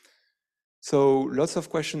recycled. So lots of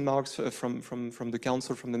question marks from the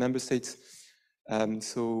council, from the member states.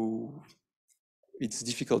 So it's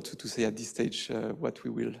difficult to say at this stage what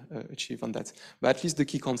we will achieve on that. But at least the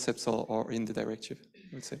key concepts are in the directive,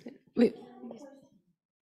 I would say.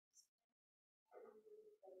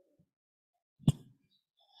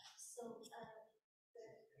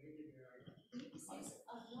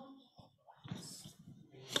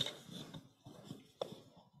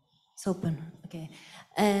 It's open, okay.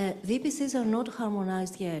 The EPCs are not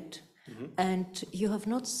harmonized yet, and you have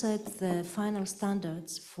not set the final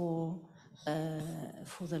standards for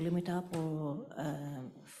the limit up or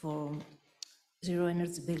for zero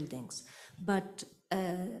energy buildings. But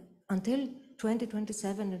until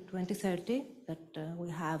 2027 and 2030, that we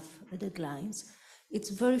have the deadlines, it's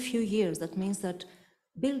very few years. That means that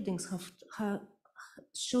buildings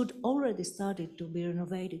should already started to be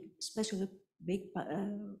renovated, especially big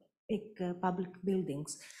public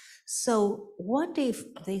buildings. So what if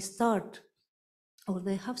they start, or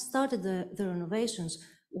they have started the renovations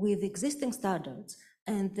with existing standards,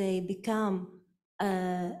 and they become,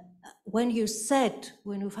 when you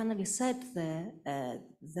finally set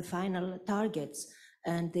the final targets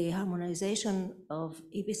and the harmonization of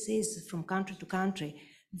EPCs from country to country,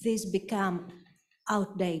 these become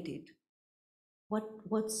outdated.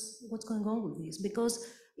 What's going on with this? Because,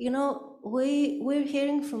 you know, we're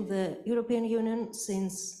hearing from the European Union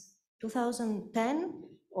since 2010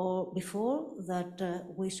 or before that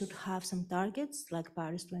we should have some targets like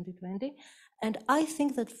Paris 2020. And I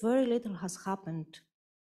think that very little has happened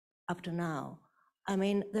up to now. I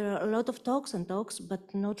mean, there are a lot of talks,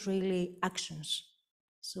 but not really actions.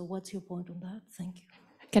 So what's your point on that? Thank you.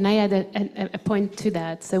 Can I add a point to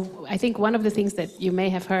that? So I think one of the things that you may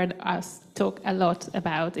have heard us talk a lot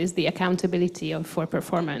about is the accountability for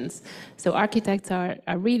performance. So architects are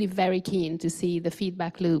really very keen to see the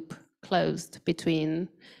feedback loop closed between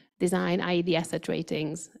design, i.e. the asset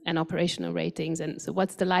ratings, and operational ratings. And so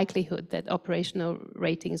what's the likelihood that operational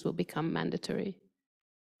ratings will become mandatory?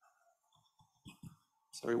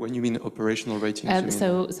 Sorry, when you mean operational ratings?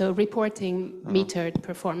 So reporting metered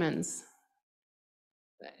performance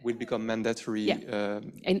will become mandatory,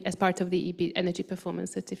 as part of the energy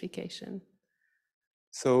performance certification.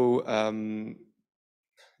 So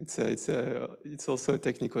it's also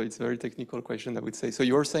it's a very technical question, I would say. So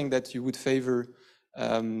you're saying that you would favor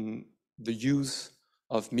the use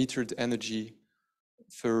of metered energy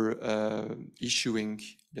for issuing,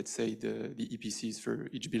 let's say, the EPCs for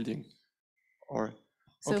each building, or?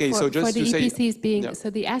 So okay, so just for the to EPCs say, being,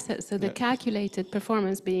 so the assets, so the calculated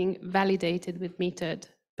performance being validated with metered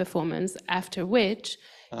performance, after which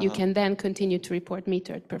you can then continue to report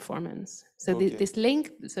metered performance. So this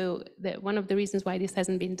link, so one of the reasons why this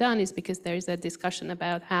hasn't been done is because there is a discussion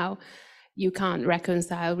about how you can't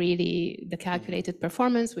reconcile really the calculated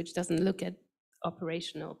performance, which doesn't look at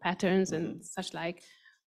operational patterns and such like.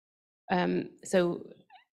 So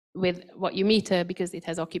with what you meter, because it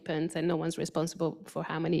has occupants and no one's responsible for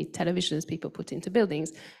how many televisions people put into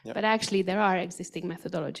buildings. But actually there are existing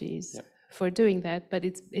methodologies for doing that, but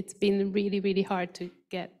it's been really, really hard to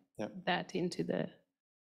get that into the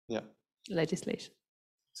legislation.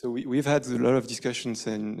 So we've had a lot of discussions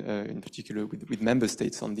in particular with member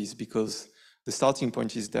states on this, because the starting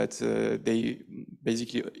point is that they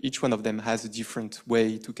basically, each one of them has a different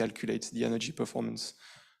way to calculate the energy performance.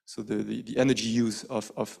 So the energy use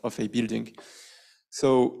of a building.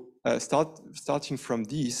 So starting from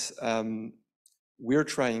this, we're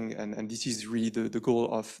trying, and this is really the goal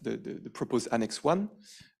of the proposed Annex 1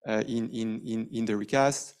 in the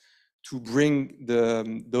recast, to bring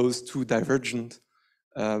those two divergent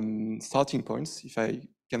starting points, if I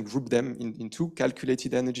can group them into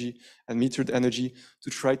calculated energy and metered energy, to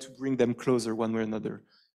try to bring them closer one way or another.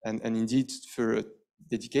 And indeed, for a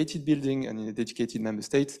dedicated building and in a dedicated member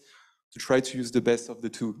state, to try to use the best of the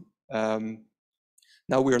two.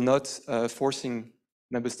 Now we are not forcing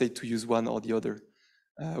member state to use one or the other.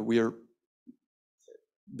 The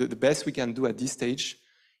best we can do at this stage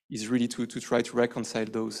is really to try to reconcile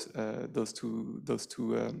those two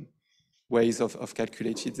ways of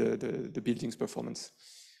calculating the building's performance.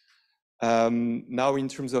 Now, in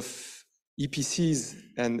terms of EPCs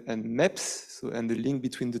and MEPs, and the link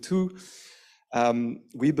between the two,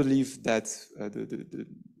 we believe that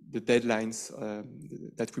the deadlines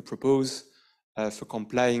that we propose for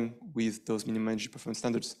complying with those minimum energy performance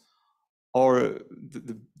standards or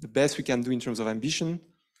the best we can do in terms of ambition,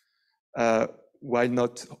 while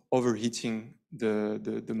not overheating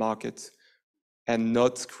the market and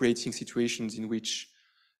not creating situations in which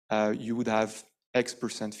you would have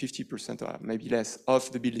X%, 50% or maybe less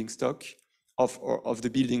of the building stock, of the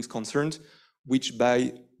buildings concerned, which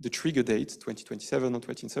by the trigger date, 2027 or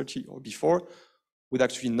 2030 or before, would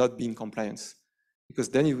actually not be in compliance. Because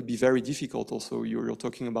then it would be very difficult also. You're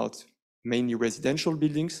talking about mainly residential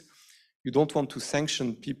buildings. You don't want to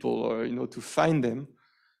sanction people or to fine them,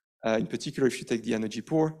 in particular if you take the energy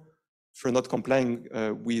poor, for not complying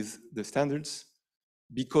with the standards,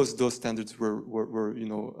 because those standards were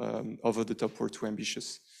over the top, were too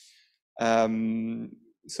ambitious.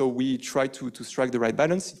 So we try to strike the right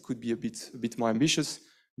balance. It could be a bit more ambitious,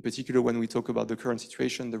 in particular when we talk about the current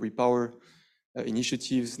situation, the repower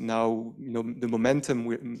initiatives. Now, the momentum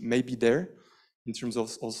may be there in terms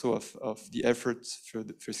of also of the efforts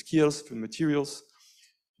for skills, for materials,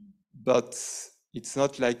 but it's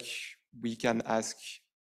not like we can ask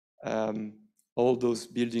all those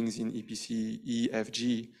buildings in EPC, E, F,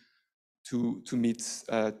 G to meet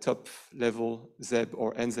top level ZEB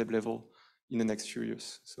or NZEB level in the next few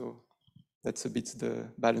years. So that's a bit the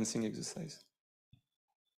balancing exercise.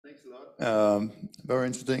 Thanks a lot. Very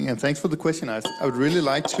interesting, and thanks for the question. I would really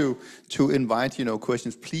like to invite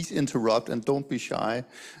questions. Please interrupt and don't be shy.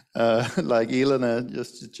 Like Elena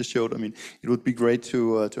just showed. I mean, it would be great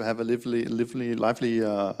to have a lively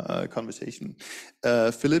conversation.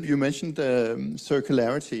 Philippe, you mentioned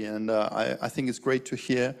circularity, and I think it's great to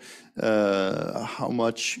hear how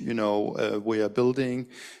much we are building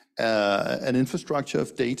an infrastructure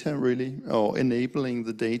of data, really, or enabling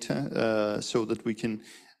the data so that we can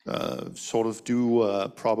sort of do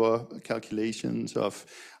proper calculations of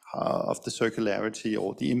the circularity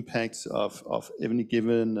or the impacts of any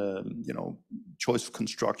given choice of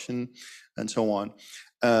construction and so on.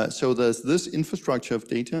 So there's this infrastructure of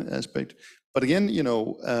data aspect. But again,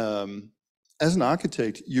 as an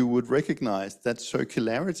architect, you would recognize that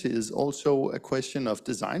circularity is also a question of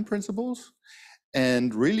design principles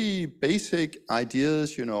and really basic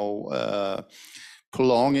ideas,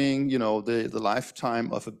 prolonging, the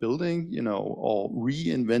lifetime of a building, or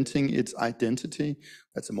reinventing its identity.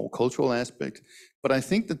 That's a more cultural aspect. But I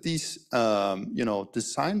think that these,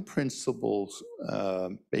 design principles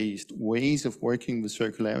based ways of working with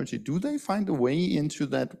circularity, do they find a way into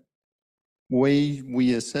that way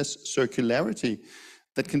we assess circularity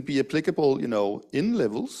that can be applicable, in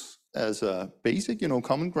levels as a basic,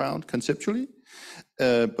 common ground conceptually,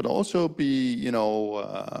 but also be,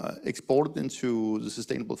 exported into the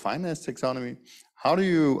sustainable finance taxonomy? How do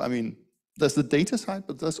you, there's the data side,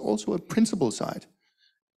 but there's also a principle side.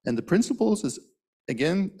 And the principles is,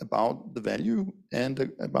 again, about the value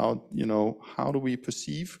and about, how do we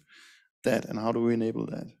perceive that and how do we enable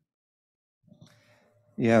that?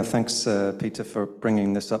 Yeah, thanks, Peter, for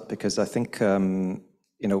bringing this up, because I think,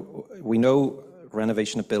 we know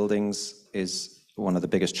renovation of buildings is one of the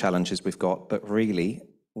biggest challenges we've got, but really,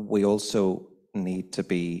 we also need to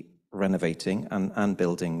be renovating and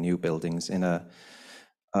building new buildings in a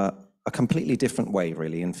completely different way,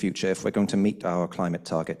 really, in future. If we're going to meet our climate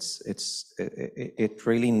targets, it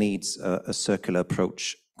really needs a circular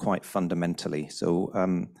approach quite fundamentally. So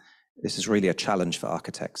this is really a challenge for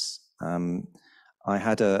architects. I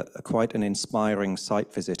had quite an inspiring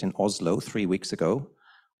site visit in Oslo 3 weeks ago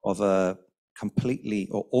of a completely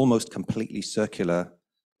or almost completely circular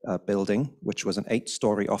building, which was an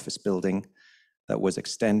 8-story office building that was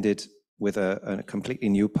extended with a completely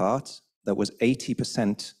new part that was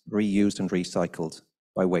 80% reused and recycled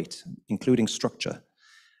by weight, including structure.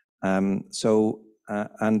 And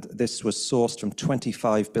this was sourced from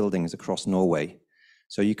 25 buildings across Norway.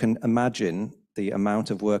 So you can imagine the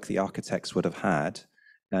amount of work the architects would have had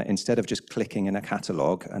instead of just clicking in a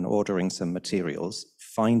catalog and ordering some materials,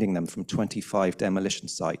 finding them from 25 demolition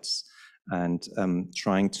sites and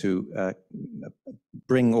trying to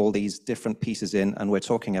bring all these different pieces in. And we're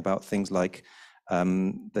talking about things like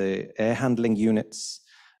the air handling units,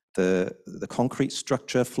 the concrete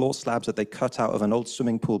structure, floor slabs that they cut out of an old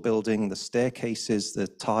swimming pool building, the staircases, the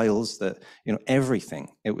tiles, everything.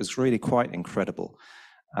 It was really quite incredible.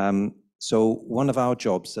 So one of our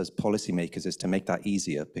jobs as policymakers is to make that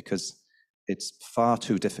easier, because it's far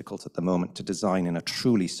too difficult at the moment to design in a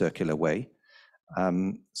truly circular way.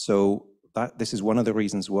 So this is one of the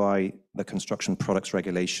reasons why the Construction Products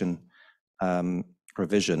Regulation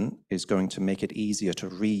revision is going to make it easier to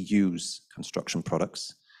reuse construction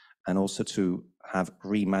products and also to have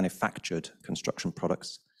remanufactured construction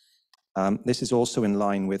products. This is also in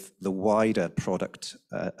line with the wider product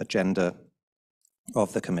agenda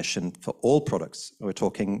of the Commission for all products. We're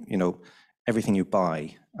talking, you know, everything you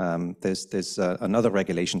buy. There's another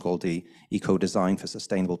regulation called the Eco-Design for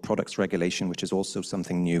Sustainable Products Regulation, which is also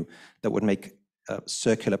something new that would make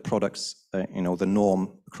circular products, you know, the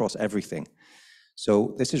norm across everything.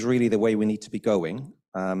 So this is really the way we need to be going.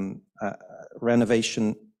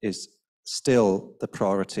 Renovation is still the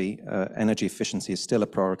priority. Energy efficiency is still a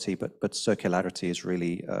priority, but circularity is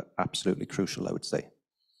really absolutely crucial, I would say.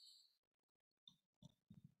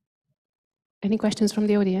 Any questions from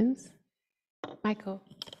the audience? Michael.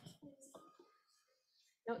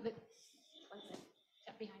 No,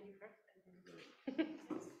 behind you first.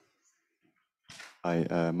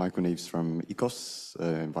 Hi, Michael Neves from ECOS,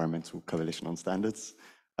 Environmental Coalition on Standards.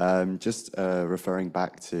 Just referring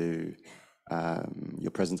back to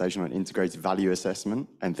your presentation on integrated value assessment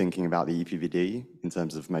and thinking about the EPBD in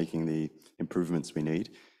terms of making the improvements we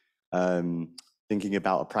need. Thinking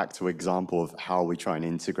about a practical example of how we try and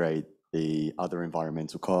integrate the other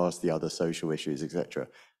environmental costs, the other social issues, etc.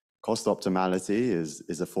 Cost optimality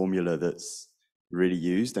is a formula that's really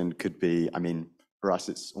used and could be, I mean, for us,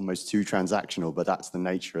 it's almost too transactional, but that's the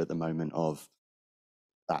nature at the moment of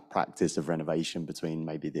that practice of renovation between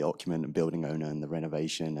maybe the occupant and building owner and the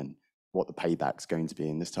renovation and what the payback's going to be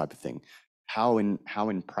and this type of thing. How in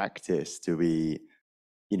practice do we,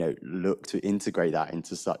 you know, look to integrate that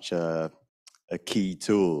into such a key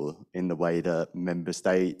tool in the way that member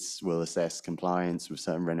states will assess compliance with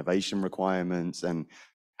certain renovation requirements, and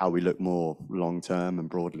how we look more long-term and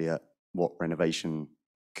broadly at what renovation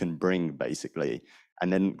can bring, basically.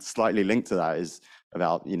 And then slightly linked to that is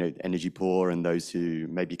about, you know, energy poor and those who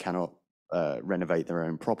maybe cannot renovate their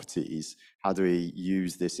own properties. How do we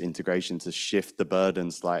use this integration to shift the burden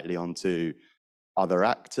slightly onto other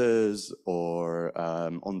actors or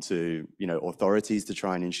onto, you know, authorities to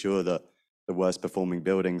try and ensure that the worst performing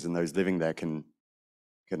buildings and those living there can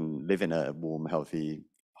live in a warm, healthy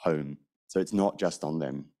home? So it's not just on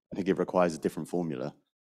them. I think it requires a different formula.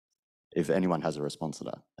 If anyone has a response to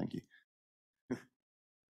that, thank you.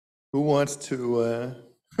 Who wants to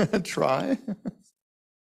try?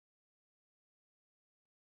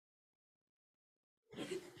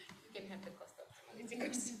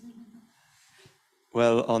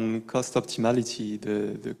 Well, on cost optimality,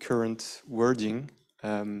 the current wording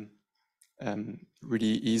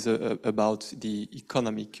really is about the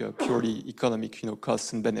economic, purely economic, you know,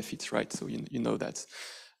 costs and benefits, right? So you know that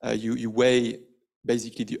you weigh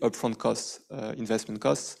basically the upfront costs, investment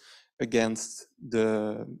costs, against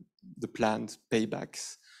the planned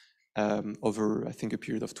paybacks over, I think, a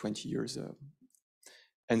period of 20 years,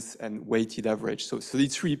 and weighted average. So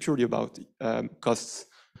it's really purely about costs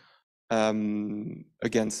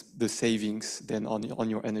against the savings then on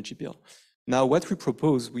your energy bill. Now, what we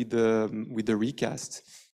propose with the recast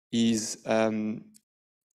is, and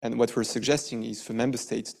what we're suggesting is for member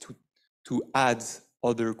states to add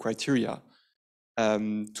other criteria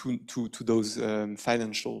to those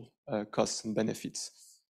financial costs and benefits.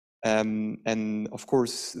 And of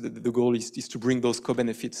course, the goal is to bring those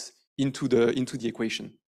co-benefits into the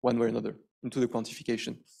equation, one way or another, into the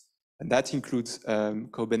quantification. And that includes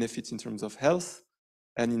co-benefits in terms of health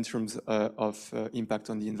and in terms of impact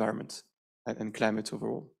on the environment and climate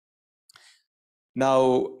overall.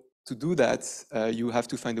 Now, to do that, you have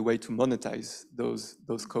to find a way to monetize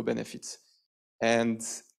those co-benefits. And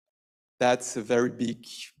that's a very big,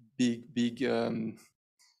 can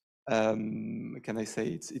I say,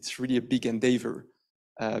 it's really a big endeavor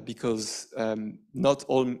because not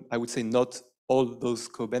all, I would say not all those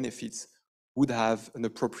co-benefits would have an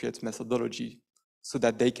appropriate methodology so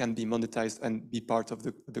that they can be monetized and be part of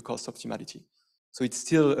the cost optimality. So it's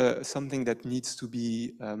still something that needs to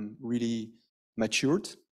be really matured.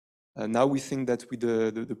 Now we think that with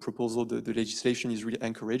the proposal, the legislation is really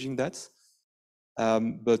encouraging that.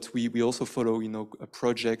 But we also follow, you know, a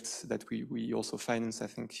project that we also finance. I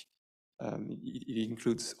think it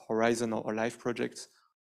includes Horizon or Life projects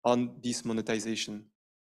on this monetization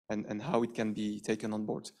and how it can be taken on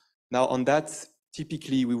board. Now, on that,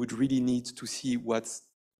 typically we would really need to see what's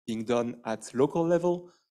being done at local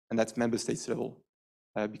level and at member states level,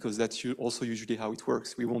 because that's also usually how it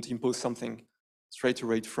works. We won't impose something straight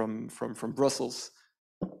away from Brussels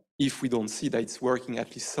if we don't see that it's working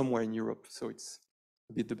at least somewhere in Europe. So it's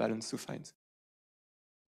a bit the balance to find.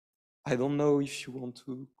 I don't know if you want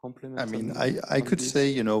to complement. I mean, I could say,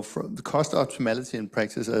 you know, from the cost optimality in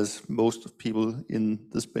practice, as most people in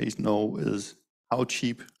the space know, is how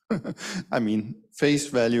cheap. I mean, face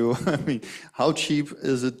value. I mean, how cheap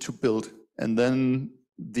is it to build? And then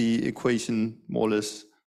the equation more or less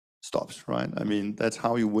stops, right? I mean, that's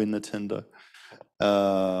how you win a tender.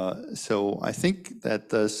 So I think that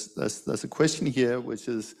there's a question here, which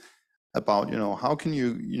is about, how can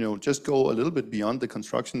you, just go a little bit beyond the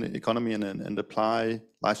construction economy and apply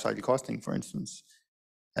life cycle costing, for instance,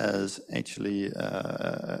 as actually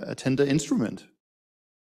a tender instrument.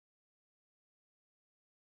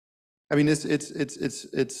 I mean, it's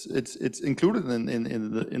included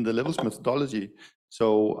in the levels methodology.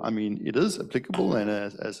 So I mean, it is applicable, and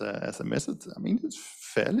as a method, I mean, it's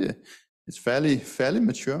fairly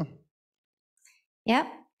mature. Yeah,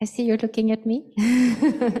 I see you're looking at me.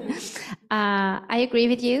 I agree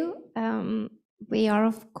with you. We are,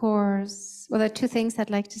 of course, well, there are two things I'd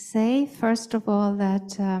like to say. First of all,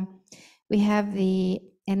 that we have the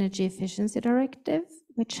Energy Efficiency Directive,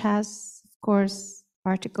 which has, of course,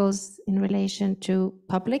 articles in relation to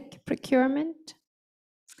public procurement.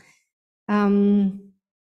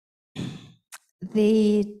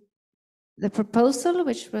 The proposal,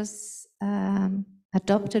 which was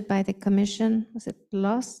adopted by the Commission, was it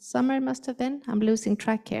last summer? It must have been. I'm losing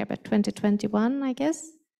track here, but 2021, I guess.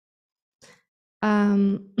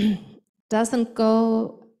 Doesn't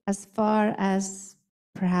go as far as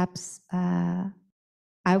perhaps I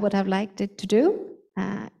would have liked it to do.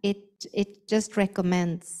 It just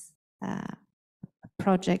recommends a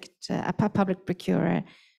public procurer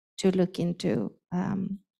to look into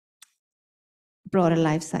broader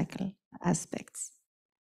life cycle aspects.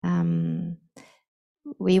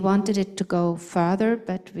 We wanted it to go further,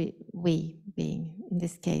 but we being in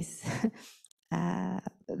this case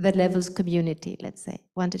the levels community, let's say,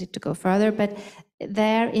 wanted it to go further. But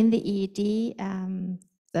there in the EED,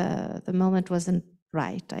 the moment wasn't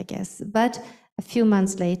right, I guess. But a few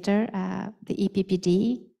months later, the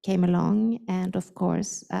EPPD came along and, of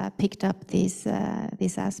course, picked up these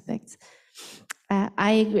aspects.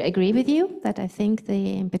 I agree with you that I think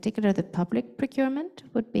in particular the public procurement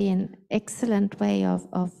would be an excellent way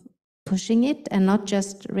of pushing it, and not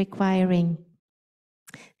just requiring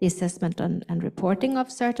the assessment and reporting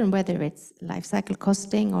of certain, whether it's life cycle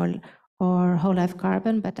costing or whole life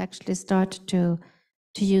carbon, but actually start to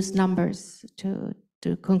use numbers to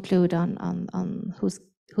conclude on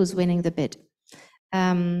who's winning the bid.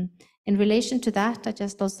 In relation to that, I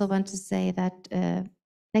just also want to say that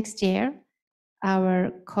next year,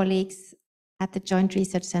 our colleagues at the Joint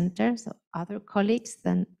Research Center, so other colleagues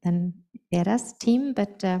than Vera's team,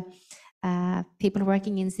 but people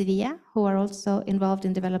working in Sevilla who are also involved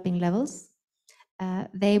in developing levels,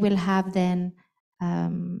 they will have then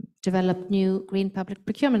developed new green public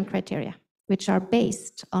procurement criteria, which are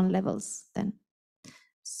based on levels then.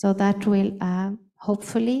 So that will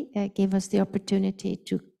hopefully give us the opportunity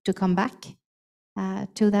to come back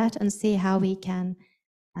to that and see how we can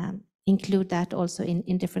include that also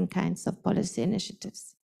in different kinds of policy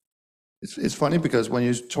initiatives. It's funny because when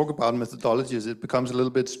you talk about methodologies, it becomes a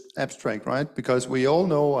little bit abstract, right? Because we all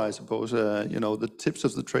know, I suppose, the tips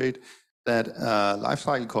of the trade, that life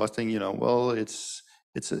cycle costing, well, it's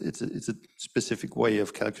a specific way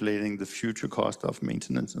of calculating the future cost of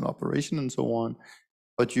maintenance and operation and so on.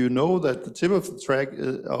 But you know that the tip of the track,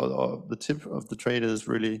 or the tip of the trade, is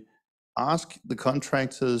really ask the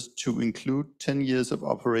contractors to include 10 years of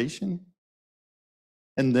operation,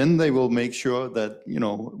 and then they will make sure that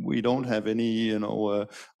we don't have any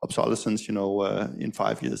obsolescence in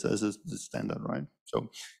 5 years as is the standard, right?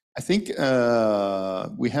 So I think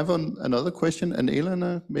we have another question, and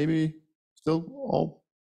Elena maybe still all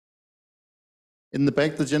in the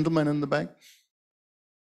back, the gentleman in the back.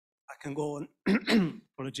 I can go on.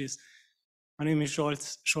 Apologies. My name is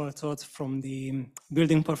Zsolt from the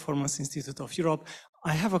Building Performance Institute of Europe.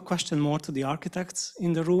 I have a question more to the architects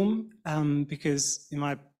in the room, because in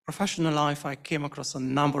my professional life, I came across a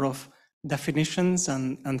number of definitions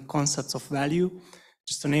and concepts of value.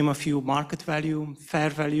 Just to name a few: market value, fair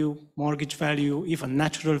value, mortgage value, even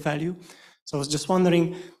natural value. So I was just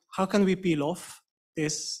wondering, how can we peel off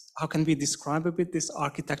this? How can we describe a bit this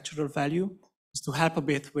architectural value, just to help a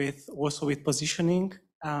bit with positioning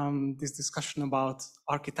this discussion about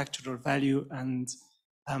architectural value and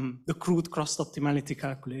the crude cost optimality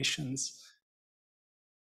calculations?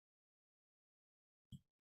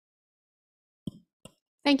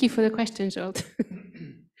 Thank you for the question, Zsolt.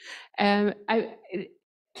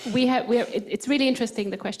 It's really interesting,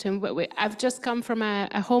 the question. I've just come from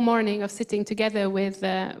a whole morning of sitting together with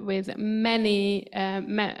many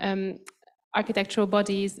architectural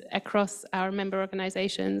bodies across our member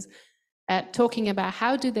organizations, talking about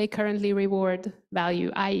how do they currently reward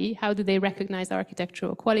value, i.e. how do they recognize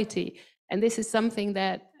architectural quality. And this is something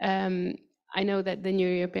that I know that the New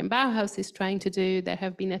European Bauhaus is trying to do. There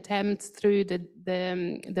have been attempts through the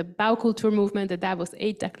Baukultur movement, the Davos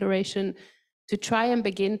 8 declaration, to try and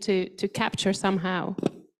begin to capture somehow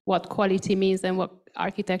what quality means and what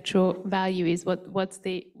architectural value is,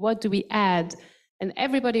 what do we add? And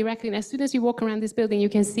everybody recognizes, as soon as you walk around this building, you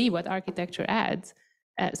can see what architecture adds.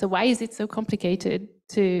 So why is it so complicated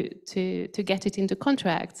to get it into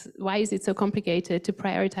contracts? Why is it so complicated to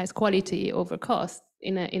prioritize quality over cost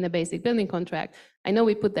in a basic building contract? I know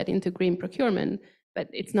we put that into green procurement, but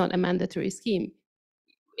it's not a mandatory scheme.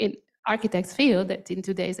 Architects feel that in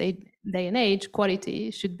today's day and age, quality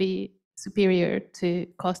should be superior to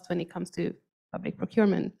cost when it comes to public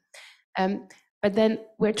procurement. But then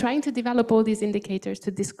we're trying to develop all these indicators to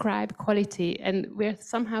describe quality, and we're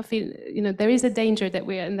somehow there is a danger that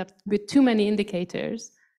we end up with too many indicators,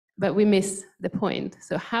 but we miss the point.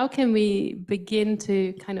 So how can we begin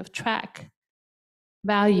to kind of track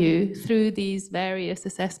value through these various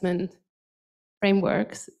assessment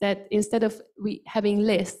frameworks, that instead of having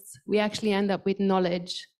lists, we actually end up with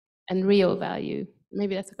knowledge and real value?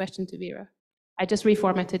 Maybe that's a question to Vera. I just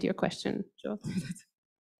reformatted your question, Jo.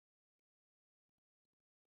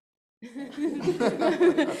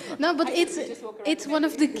 No, but it's one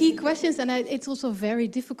of the key questions, and it's also very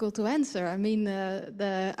difficult to answer. I mean,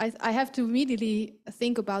 I have to immediately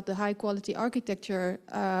think about the high quality architecture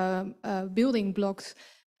building blocks,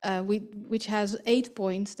 which has 8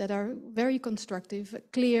 points that are very constructive,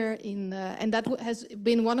 clear and that has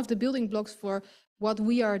been one of the building blocks for what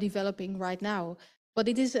we are developing right now. But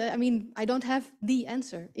it is, I mean, I don't have the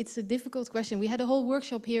answer. It's a difficult question. We had a whole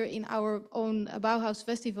workshop here in our own Bauhaus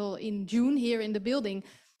Festival in June here in the building,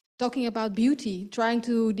 talking about beauty, trying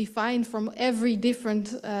to define from every different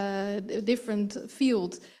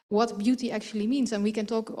field what beauty actually means. And we can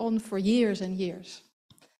talk on for years and years.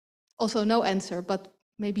 Also no answer, but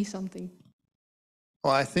maybe something.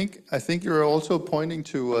 Well, I think you're also pointing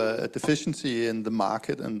to a deficiency in the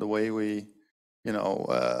market and the way we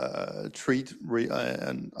treat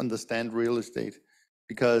and understand real estate,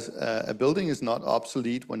 because a building is not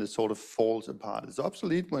obsolete when it sort of falls apart. It's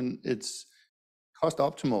obsolete when it's cost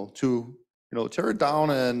optimal to tear it down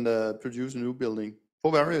and produce a new building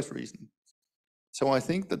for various reasons. So I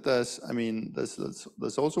think that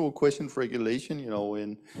there's also a question for regulation,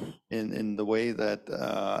 in the way that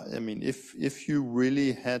if you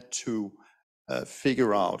really had to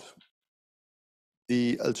figure out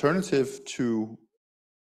the alternative to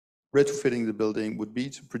retrofitting the building would be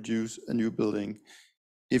to produce a new building.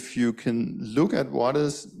 If you can look at what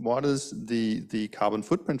is the carbon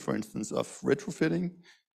footprint, for instance, of retrofitting,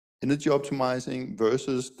 energy optimizing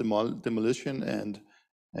versus demolition and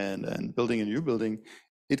building a new building,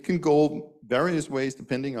 it can go various ways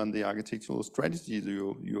depending on the architectural strategy that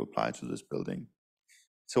you apply to this building.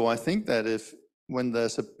 So I think that when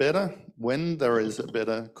there is a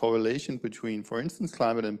better correlation between, for instance,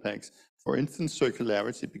 climate impacts, for instance,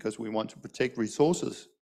 circularity, because we want to protect resources,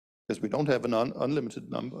 because we don't have an unlimited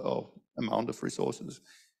number or amount of resources.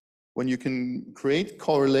 When you can create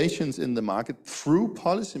correlations in the market through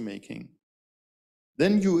policymaking,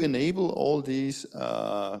 then you enable all these,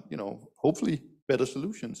 hopefully better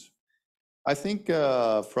solutions. I think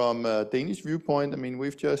from a Danish viewpoint,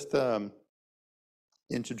 we've just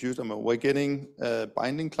introduced, we're getting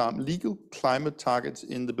binding legal climate targets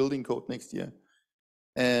in the building code next year.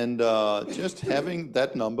 And just having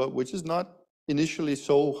that number, which is not initially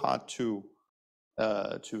so hard to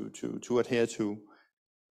adhere to,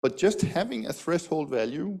 but just having a threshold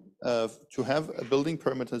value to have a building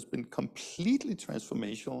permit has been completely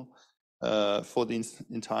transformational for the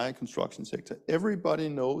entire construction sector. Everybody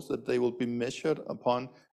knows that they will be measured upon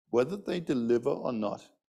whether they deliver or not.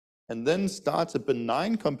 And then starts a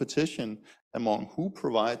benign competition among who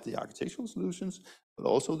provide the architectural solutions, but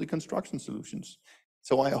also the construction solutions.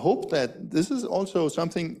 So I hope that this is also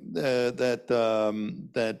something that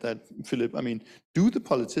Philippe, do the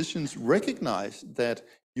politicians recognize that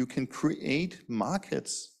you can create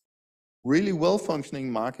markets, really well-functioning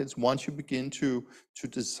markets, once you begin to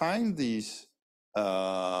design these,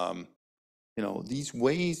 these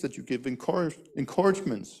ways that you give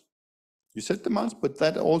encouragements. You set demands, but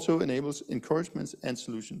that also enables encouragements and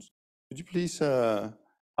solutions. Could you please,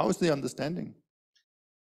 how is the understanding?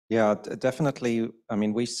 Yeah, definitely.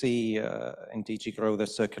 We see in DG Grow the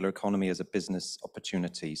circular economy as a business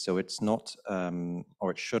opportunity. So it's not,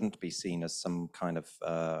 or it shouldn't be seen as some kind of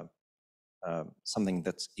something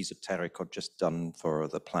that's esoteric or just done for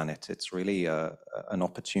the planet. It's really an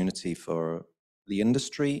opportunity for the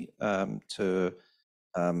industry to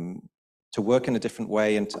work in a different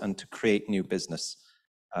way and to create new business.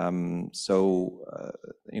 There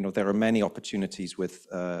are many opportunities with,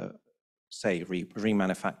 say,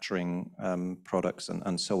 remanufacturing products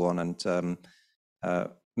and so on. And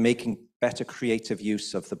making better creative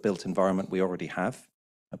use of the built environment we already have,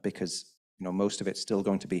 because most of it's still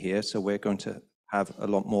going to be here. So we're going to have a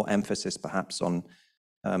lot more emphasis perhaps on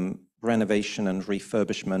renovation and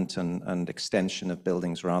refurbishment and extension of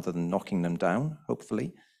buildings rather than knocking them down,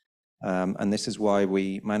 hopefully. And this is why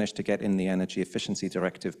we managed to get in the Energy Efficiency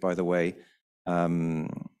Directive, by the way, in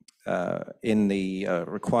the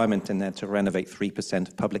requirement in there to renovate 3%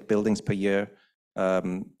 of public buildings per year.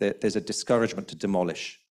 There's a discouragement to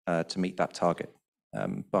demolish to meet that target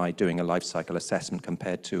by doing a life cycle assessment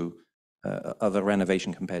compared to other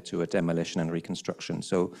renovation compared to a demolition and reconstruction.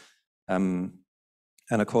 So, and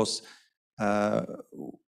of course, from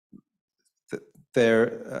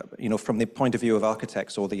the point of view of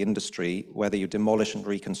architects or the industry, whether you demolish and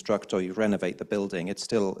reconstruct or you renovate the building, it's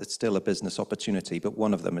still a business opportunity, but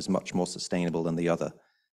one of them is much more sustainable than the other.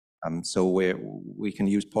 So we can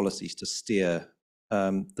use policies to steer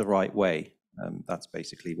the right way. That's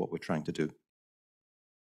basically what we're trying to do.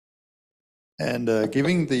 And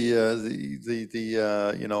given the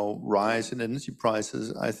rise in energy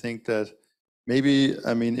prices, I think that maybe,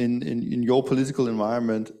 I mean, in your political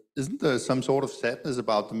environment, isn't there some sort of sadness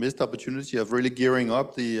about the missed opportunity of really gearing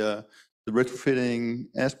up the retrofitting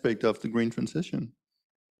aspect of the green transition?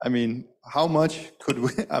 I mean, how much could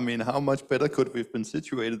we? I mean, how much better could we have been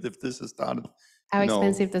situated if this had started? How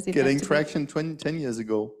expensive does it getting have to traction 10 years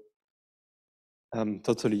ago?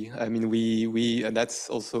 Totally. I mean, we and that's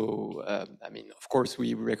also. I mean, of course,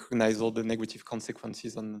 we recognize all the negative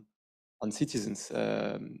consequences on citizens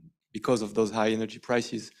because of those high energy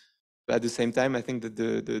prices. But at the same time, I think that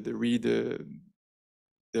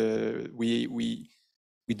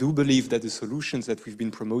we do believe that the solutions that we've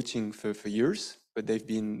been promoting for years, but they've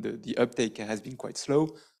been the uptake has been quite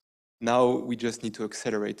slow. Now we just need to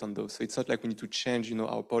accelerate on those. So it's not like we need to change,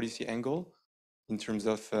 our policy angle in terms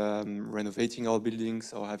of renovating our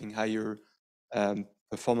buildings or having higher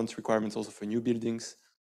performance requirements also for new buildings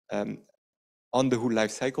on the whole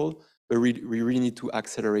life cycle. But we really need to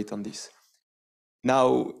accelerate on this.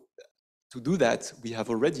 Now, to do that, we have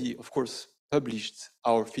already, of course, published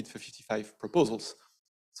our Fit for 55 proposals.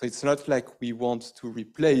 So it's not like we want to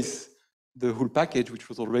replace the whole package, which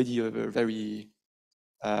was already a very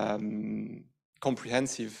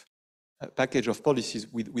comprehensive package of policies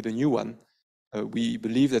with a new one. We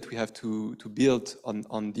believe that we have to build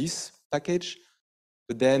on this package.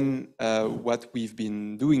 But then what we've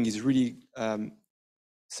been doing is really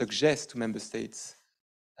suggest to member states,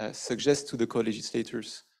 suggest to the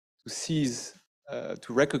co-legislators to seize,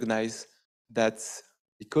 to recognize that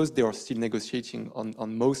because they are still negotiating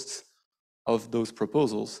on most of those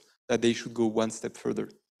proposals, that they should go one step further.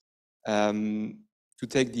 To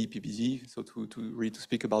take the EPBD, so to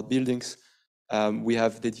speak about buildings, we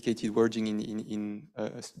have dedicated wording in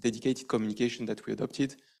dedicated communication that we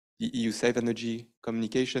adopted, the EU Safe Energy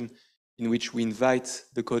communication, in which we invite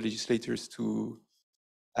the co-legislators to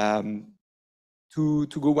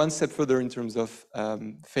go one step further in terms of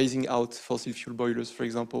phasing out fossil fuel boilers, for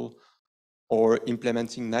example, or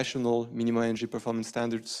implementing national minimum energy performance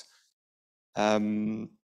standards,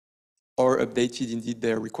 or updated indeed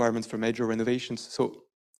their requirements for major renovations. So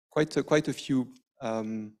quite a few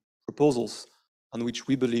proposals on which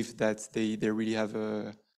we believe that they really have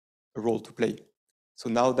a role to play. So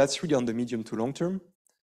now that's really on the medium to long term.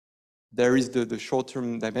 There is the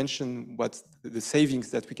short-term dimension, what the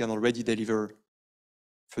savings that we can already deliver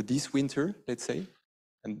for this winter, let's say.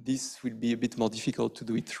 And this will be a bit more difficult to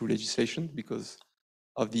do it through legislation because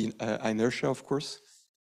of the inertia, of course.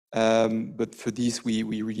 But for this, we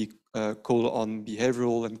really call on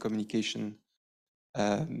behavioral and communication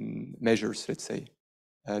measures, let's say,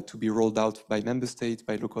 to be rolled out by member states,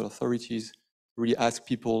 by local authorities, really ask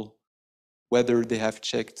people whether they have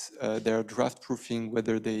checked their draft proofing,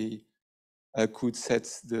 whether they could set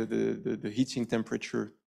the heating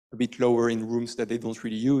temperature a bit lower in rooms that they don't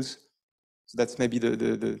really use. So that's maybe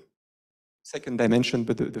the second dimension,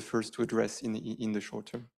 but the first to address in the short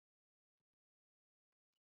term.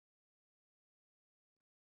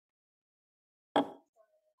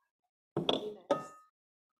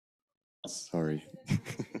 Sorry.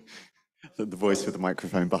 The voice with the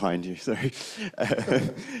microphone behind you, sorry.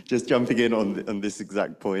 Just jumping in on this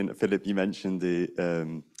exact point, Philippe, you mentioned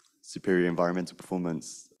the superior environmental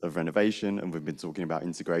performance of renovation, and we've been talking about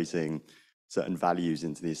integrating certain values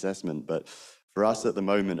into the assessment. But for us at the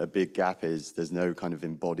moment, a big gap is there's no kind of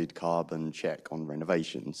embodied carbon check on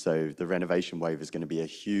renovation. So the renovation wave is going to be a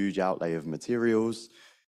huge outlay of materials.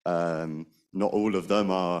 Not all of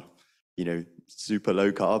them are, super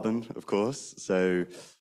low carbon, of course. So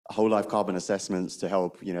whole life carbon assessments to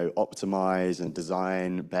help, optimize and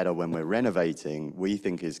design better when we're renovating, we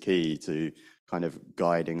think is key to kind of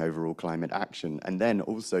guiding overall climate action. And then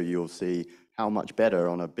also you'll see how much better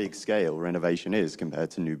on a big scale renovation is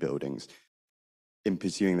compared to new buildings in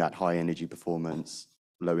pursuing that high energy performance,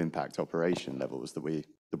 low impact operation levels that we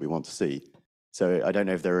want to see. So I don't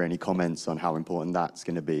know if there are any comments on how important that's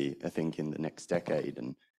going to be, I think, in the next decade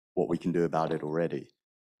and what we can do about it already.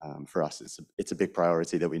 For us, it's a big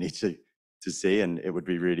priority that we need to see, and it would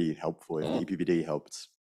be really helpful if EPBD helped,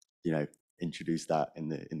 introduce that in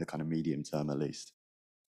the kind of medium term at least.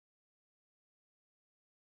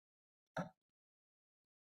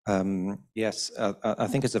 Yes, I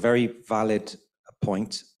think it's a very valid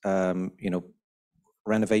point.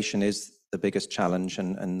 Renovation is the biggest challenge,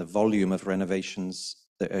 and the volume of renovations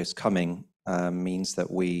that is coming means that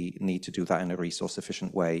we need to do that in a resource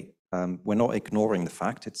efficient way. We're not ignoring the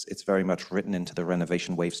fact it's very much written into the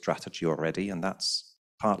renovation wave strategy already, and that's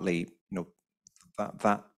partly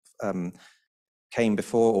that came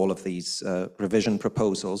before all of these revision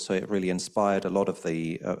proposals. So it really inspired a lot of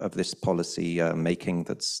this policy making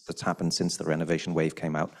that's happened since the renovation wave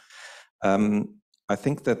came out. I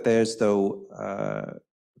think that there's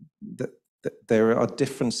there are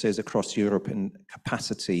differences across Europe in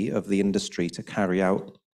capacity of the industry to carry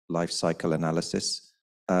out life cycle analysis.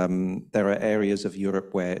 There are areas of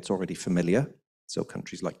Europe where it's already familiar. So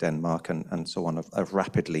countries like Denmark and so on are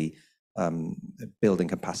rapidly building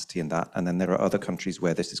capacity in that. And then there are other countries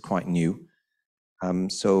where this is quite new.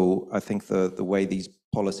 So I think the way these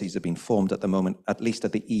policies have been formed at the moment, at least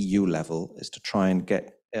at the EU level, is to try and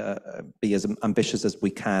be as ambitious as we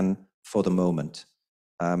can for the moment.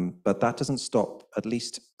 But that doesn't stop. At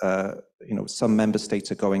least, some member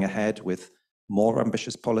states are going ahead with more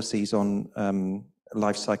ambitious policies on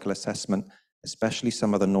life cycle assessment, especially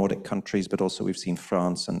some of the Nordic countries, but also we've seen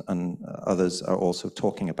France and others are also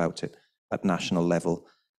talking about it at national level.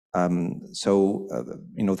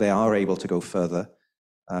 They are able to go further.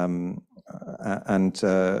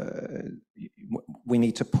 We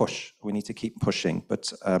need to push, we need to keep pushing,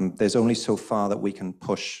 but there's only so far that we can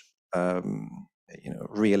push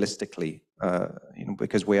realistically,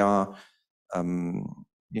 because we are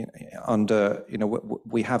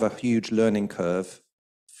we have a huge learning curve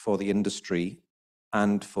for the industry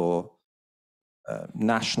and for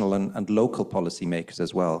national and local policymakers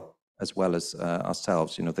as well as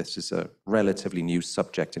ourselves. This is a relatively new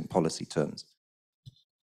subject in policy terms.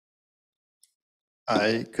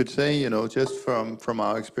 I could say, just from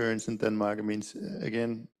our experience in Denmark, it means,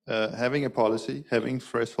 again, having a policy, having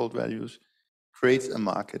threshold values creates a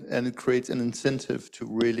market, and it creates an incentive to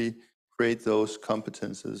really create those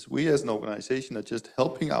competences. We as an organization are just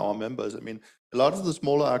helping our members. I mean, a lot of the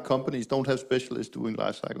smaller companies don't have specialists doing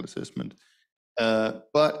life cycle assessment,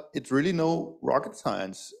 but it's really no rocket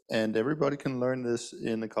science, and everybody can learn this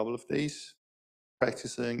in a couple of days.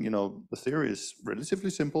 Practicing, the theory is relatively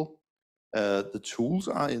simple. The tools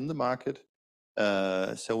are in the market,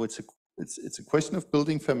 so it's a question of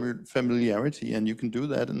building familiarity, and you can do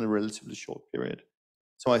that in a relatively short period.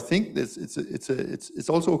 So I think it's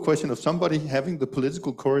also a question of somebody having the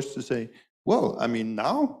political courage to say, well, I mean,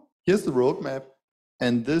 now here's the roadmap,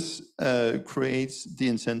 and this creates the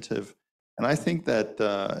incentive. And I think that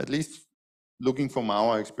at least looking from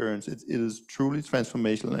our experience, it is truly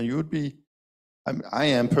transformational, and you would be. I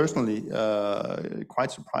am personally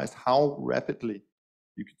quite surprised how rapidly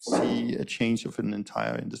you could see a change of an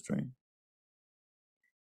entire industry.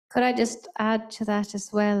 Could I just add to that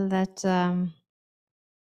as well that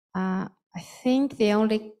I think the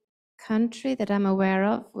only country that I'm aware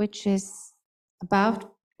of which is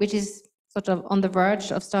sort of on the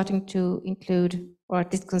verge of starting to include, or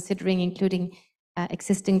at least considering including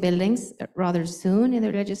existing buildings rather soon in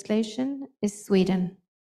their legislation is Sweden.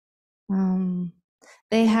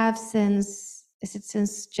 They have since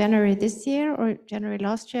January this year or January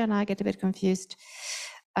last year, and I get a bit confused.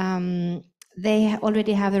 They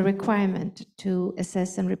already have the requirement to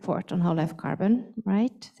assess and report on whole life carbon,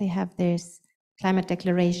 right? They have these climate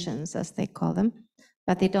declarations, as they call them,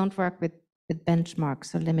 but they don't work with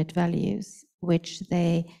benchmarks or limit values, which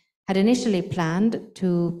they had initially planned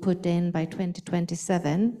to put in by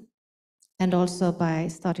 2027, and also by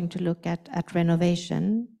starting to look at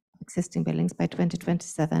renovation, existing buildings by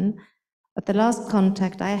 2027. But the last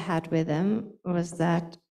contact I had with them was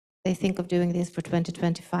that they think of doing this for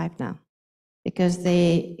 2025 now, because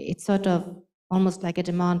it's sort of almost like a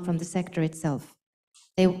demand from the sector itself.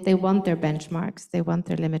 They want their benchmarks, they want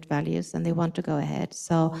their limit values, and they want to go ahead.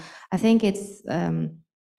 So I think it's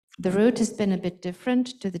the route has been a bit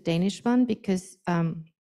different to the Danish one, because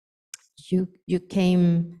you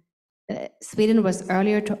came Sweden was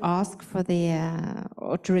earlier to ask for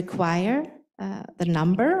or to require the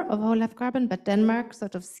number of whole life carbon, but Denmark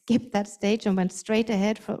sort of skipped that stage and went straight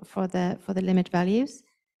ahead for the limit values.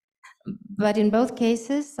 But in both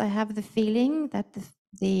cases, I have the feeling that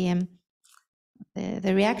the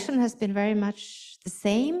reaction has been very much the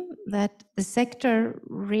same, that the sector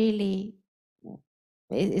really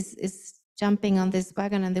is jumping on this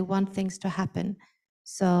wagon and they want things to happen.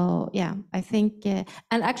 So yeah, I think, and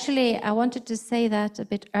actually I wanted to say that a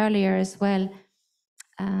bit earlier as well,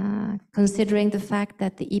 considering the fact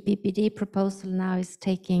that the EPBD proposal now is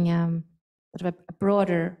taking sort of a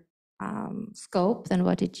broader scope than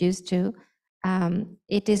what it used to.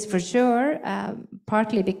 It is for sure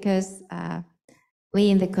partly because we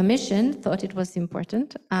in the Commission thought it was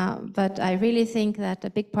important, but I really think that a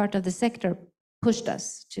big part of the sector pushed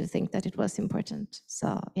us to think that it was important.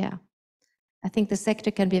 So yeah, I think the sector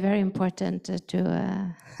can be very important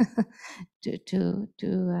to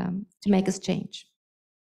make us change.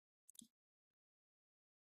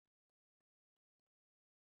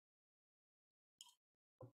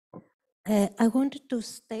 I wanted to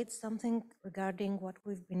state something regarding what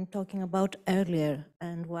we've been talking about earlier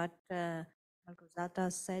and what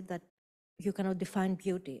Malgorzata said, that you cannot define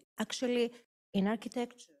beauty. Actually, in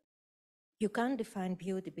architecture, you can define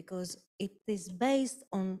beauty because it is based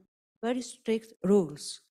on very strict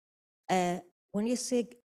rules. When you see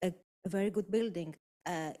a very good building,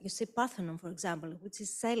 you see Parthenon, for example, which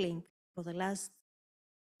is selling for the last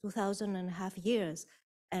 2,500 years,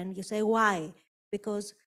 and you say, why?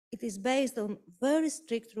 Because it is based on very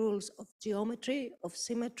strict rules of geometry, of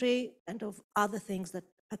symmetry, and of other things that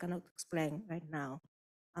I cannot explain right now.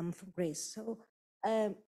 I'm from Greece. So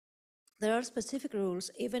there are specific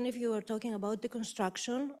rules, even if you are talking about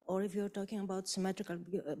deconstruction or if you're talking about symmetrical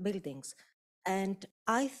buildings. And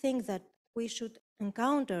I think that we should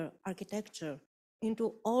encounter architecture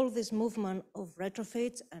into all this movement of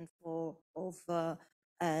retrofits and of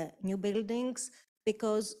new buildings,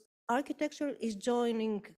 because architecture is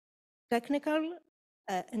joining technical,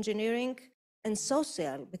 engineering, and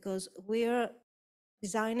social, because we are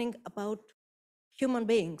designing about human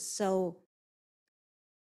beings. So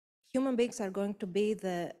human beings are going to be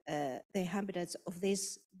the inhabitants of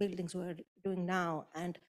these buildings we're doing now.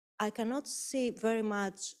 And I cannot see very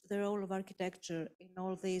much the role of architecture in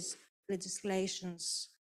all these legislations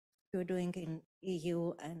you're doing in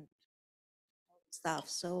EU and stuff.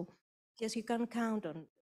 So yes, you can count on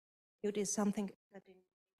beauty is something that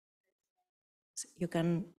you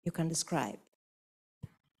can describe.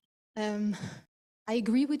 I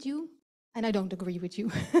agree with you, and I don't agree with you.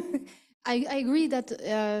 I agree that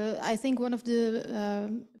I think one of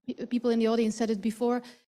the people in the audience said it before,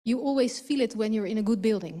 you always feel it when you're in a good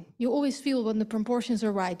building. You always feel when the proportions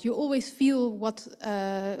are right. You always feel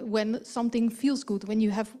when something feels good, when you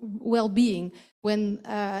have well-being,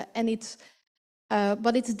 and it's,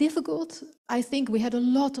 but it's difficult. I think we had a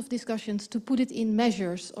lot of discussions to put it in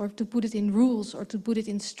measures or to put it in rules or to put it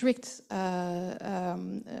in strict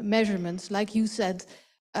measurements. Like you said,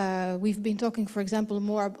 we've been talking, for example,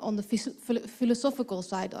 more on the philosophical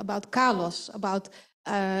side about kalos, about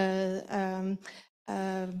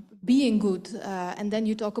being good, and then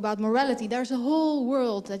you talk about morality. There's a whole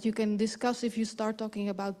world that you can discuss if you start talking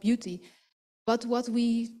about beauty. But what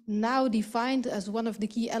we now defined as one of the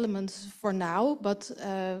key elements for now, but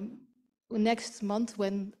next month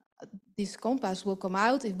when this compass will come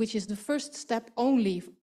out, which is the first step only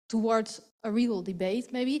towards a real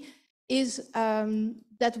debate maybe, is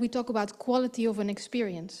that we talk about quality of an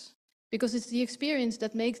experience. Because it's the experience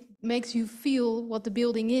that makes you feel what the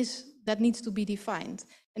building is that needs to be defined.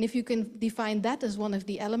 And if you can define that as one of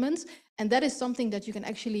the elements, and that is something that you can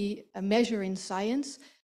actually measure in science,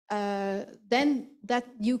 then that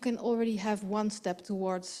you can already have one step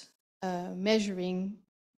towards measuring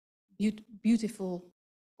beautiful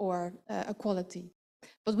or a quality.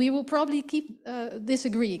 But we will probably keep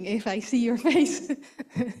disagreeing if I see your face.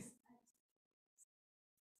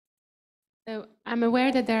 So I'm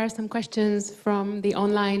aware that there are some questions from the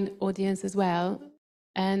online audience as well.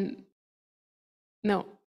 And no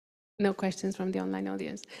questions from the online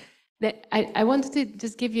audience. I wanted to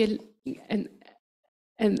just give you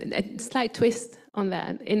a slight twist on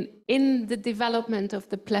that. In the development of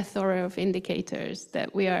the plethora of indicators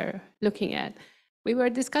that we are looking at, we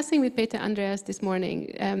were discussing with Peter Andreas this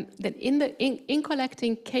morning that in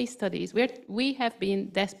collecting case studies, we have been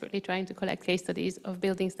desperately trying to collect case studies of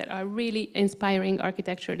buildings that are really inspiring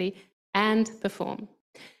architecturally and perform.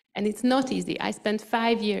 And it's not easy. I spent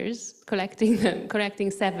 5 years collecting them,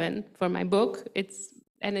 correcting 7 for my book. It's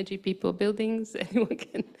Energy, People, Buildings. Anyone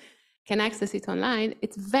can can access it online,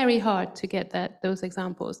 it's very hard to get those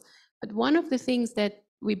examples. But one of the things that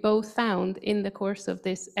we both found in the course of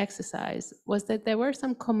this exercise was that there were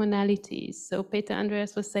some commonalities. So Peter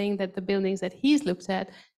Andreas was saying that the buildings that he's looked at,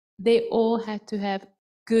 they all had to have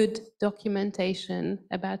good documentation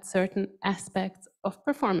about certain aspects of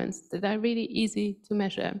performance that are really easy to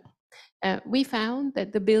measure. We found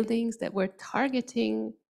that the buildings that were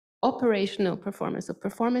targeting operational performance, or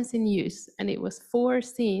performance in use, and it was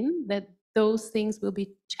foreseen that those things will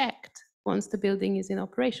be checked once the building is in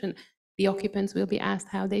operation. The occupants will be asked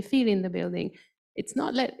how they feel in the building. It's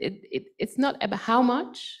not about how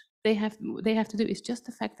much they have to do. It's just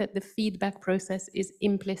the fact that the feedback process is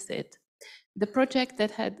implicit. The project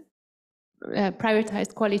that had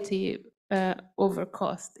prioritized quality over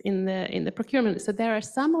cost in the procurement. So there are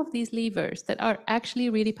some of these levers that are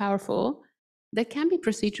actually really powerful, that can be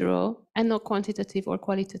procedural and not quantitative or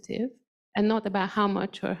qualitative, and not about how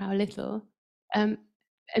much or how little.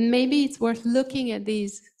 And maybe it's worth looking at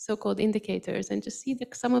these so-called indicators and just see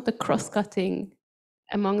some of the cross-cutting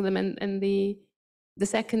among them, and the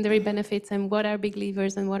secondary benefits, and what are big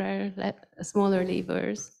levers and what are smaller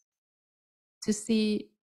levers, to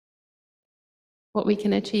see what we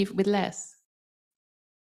can achieve with less.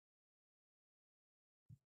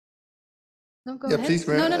 No, go Yeah, ahead. please,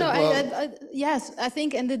 No. well, Yes, I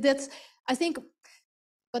think,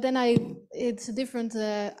 but then it's different.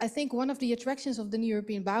 I think one of the attractions of the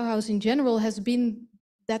European Bauhaus in general has been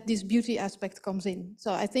that this beauty aspect comes in.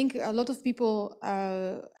 So I think a lot of people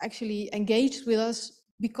actually engaged with us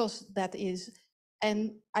because that is.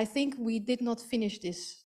 And I think we did not finish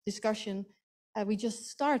this discussion. We just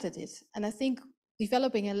started it. And I think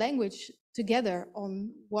developing a language together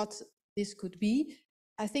on what this could be,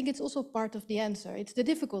 I think it's also part of the answer. It's the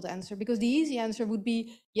difficult answer, because the easy answer would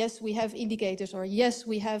be, yes, we have indicators, or yes,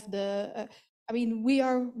 we have the, I mean, we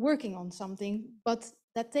are working on something, but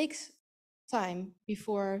that takes time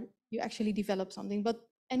before you actually develop something. But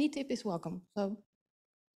any tip is welcome. So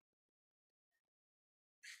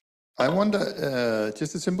I wonder,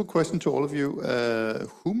 just a simple question to all of you,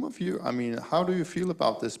 whom of you, I mean, how do you feel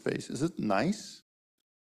about this space? Is it nice?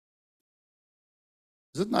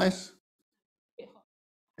 Is it nice?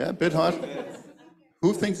 Yeah, a bit hot.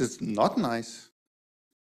 Who thinks it's not nice?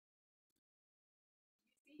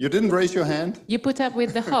 You didn't raise your hand? You put up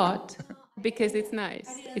with the hot because it's nice.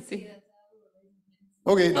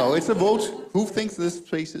 Okay, no, it's a vote. Who thinks this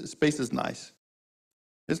space is nice?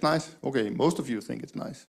 It's nice? Okay, most of you think it's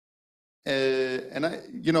nice. And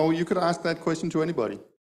you could ask that question to anybody.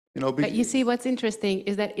 But you see, what's interesting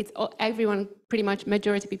is that it's everyone, pretty much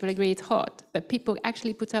majority people agree it's hot, but people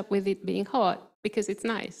actually put up with it being hot because it's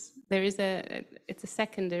nice. There is it's a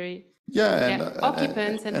secondary.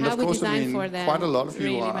 Occupants and how we design for them. Quite a lot of you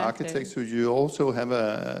really are architects, so you also have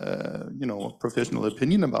a professional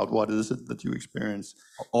opinion about what is it that you experience.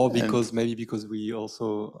 Or maybe because we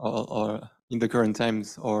also are in the current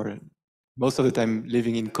times, or most of the time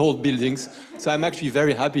living in cold buildings. So I'm actually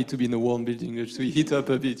very happy to be in a warm building, just to heat up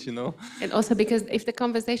a bit, And also because if the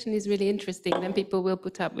conversation is really interesting, then people will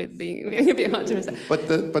put up with being a bit hotter. But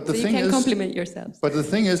the so thing you can is, compliment yourselves. But the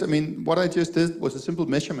thing is, I mean, what I just did was a simple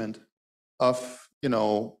measurement of,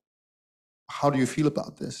 how do you feel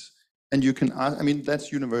about this? And you can ask, I mean,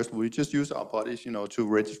 that's universal. We just use our bodies, to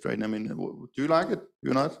register it. I mean, do you like it? Do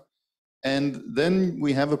you not? And then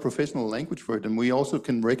we have a professional language for it, and we also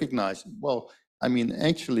can recognize, well, I mean,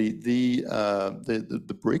 actually, the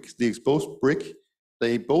bricks, the exposed brick,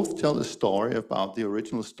 they both tell a story about the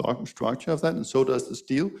original structure of that, and so does the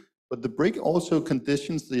steel. But the brick also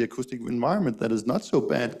conditions the acoustic environment that is not so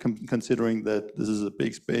bad, considering that this is a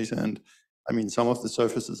big space, and I mean, some of the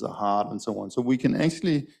surfaces are hard and so on. So we can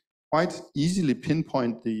actually quite easily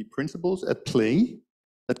pinpoint the principles at play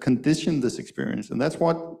that condition this experience. And that's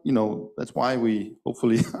what, that's why we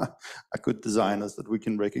hopefully are good designers, that we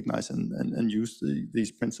can recognize and use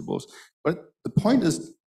these principles. But the point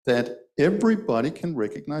is that everybody can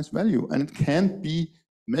recognize value, and it can be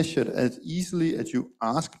measured as easily as you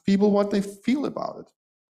ask people what they feel about it.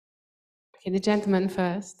 Okay, the gentleman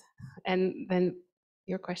first, and then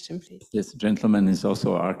your question, please. Yes, the gentleman is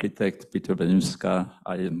also architect, Peter Benuska.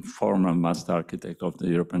 I am former master architect of the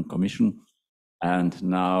European Commission, and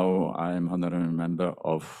now I am honorary member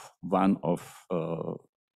of one of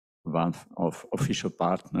official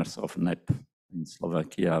partners of NEP in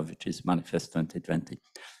Slovakia, which is Manifest 2020.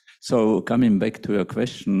 So coming back to your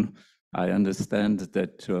question, I understand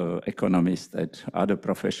that economists at other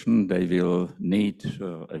professions, they will need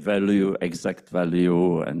a value, exact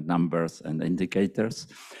value, and numbers and indicators.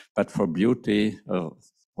 But for beauty,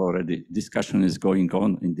 already discussion is going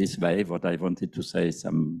on in this way. What I wanted to say,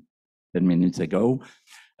 some 10 minutes ago,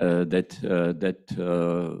 that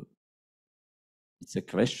it's a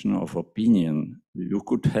question of opinion. You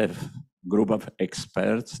could have a group of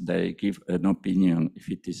experts, they give an opinion if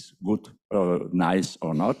it is good or nice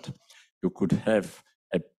or not. You could have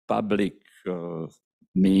a public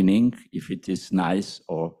meaning if it is nice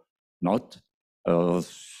or not.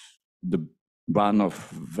 One of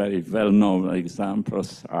very well-known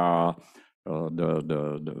examples are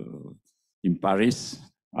in Paris,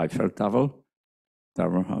 Eiffel Tower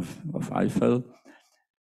of Eiffel,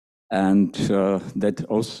 and that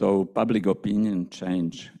also public opinion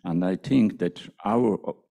change. And I think that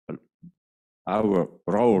our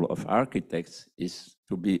role of architects is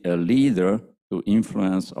to be a leader to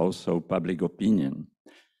influence also public opinion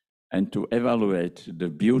and to evaluate the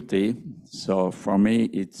beauty. So for me,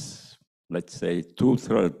 it's, let's say,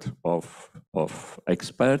 2/3 of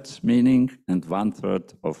experts meaning and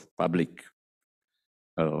 1/3 of public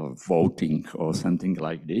voting or something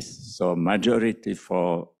like this. So majority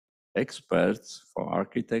for experts, for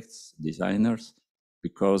architects, designers,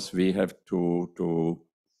 because we have to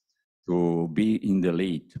be in the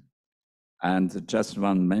lead. And just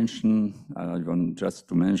one mention, I want just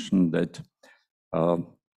to mention that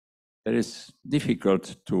it is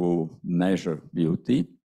difficult to measure beauty,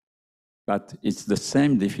 but it's the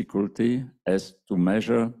same difficulty as to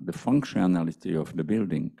measure the functionality of the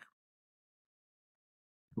building.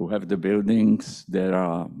 To have the buildings, there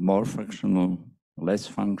are more functional, less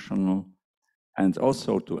functional, and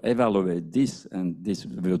also to evaluate this, and this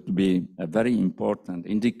will be a very important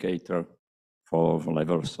indicator for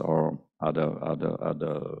levels or other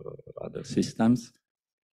systems.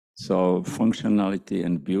 So functionality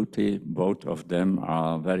and beauty, both of them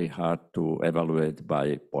are very hard to evaluate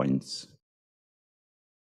by points.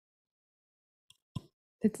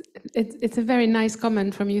 It's a very nice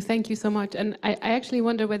comment from you. Thank you so much. And I actually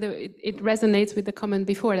wonder whether it resonates with the comment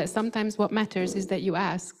before, that sometimes what matters is that you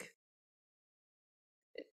ask.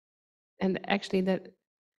 And actually that...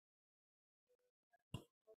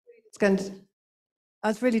 I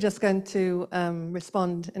was really just going to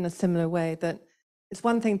respond in a similar way, that it's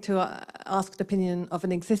one thing to ask the opinion of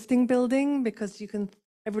an existing building, because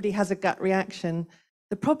everybody has a gut reaction.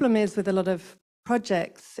 The problem is with a lot of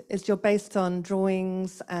projects is you're based on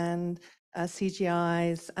drawings and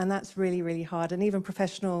CGIs, and that's really, really hard. And even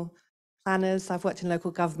professional planners, I've worked in local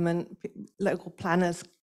government, local planners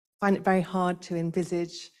find it very hard to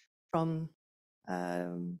envisage from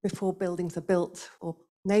before buildings are built or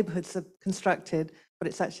neighborhoods are constructed, what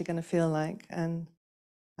it's actually going to feel like. And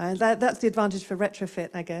that's the advantage for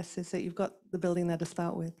retrofit, I guess, is that you've got the building there to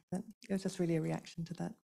start with. But it was just really a reaction to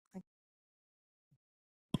that.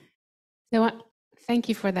 So thank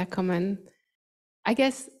you for that comment. I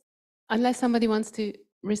guess, unless somebody wants to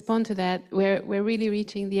respond to that, we're really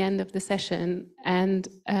reaching the end of the session. And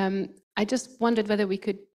I just wondered whether we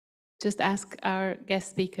could just ask our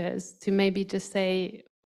guest speakers to maybe just say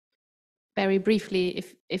very briefly,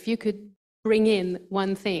 if you could bring in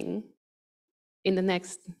one thing in the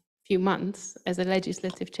next few months as a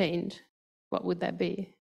legislative change, what would that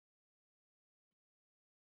be?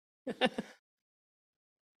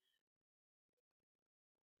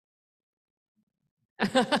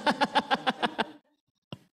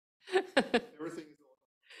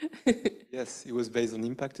 Yes, it was based on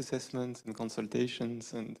impact assessments and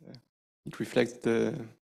consultations, and it reflects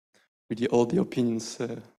really all the opinions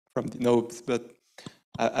from the nobs. But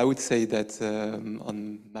I would say that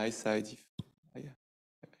on my side, if I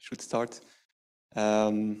should start.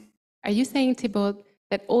 Are you saying, Thibault,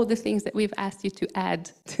 that all the things that we've asked you to add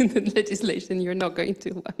to the legislation you're not going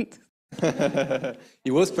to want?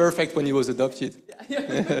 It was perfect when it was adopted.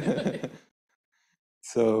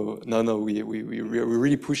 So no, we're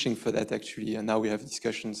really pushing for that actually, and now we have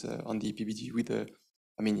discussions on the EPBD with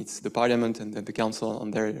it's the Parliament and the Council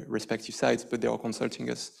on their respective sides, but they are consulting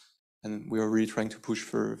us, and we are really trying to push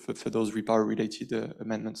for those repower-related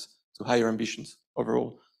amendments, so higher ambitions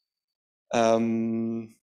overall.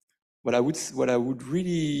 What I would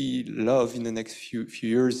really love in the next few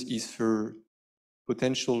years is for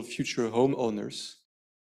potential future homeowners.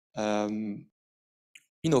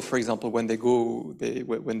 For example, when they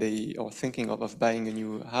are thinking of buying a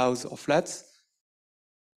new house or flats,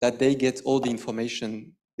 that they get all the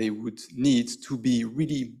information they would need to be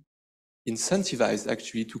really incentivized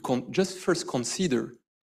actually to just first consider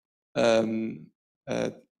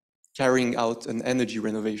carrying out an energy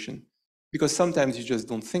renovation. Because sometimes you just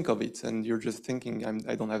don't think of it, and you're just thinking,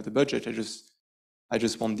 I don't have the budget, I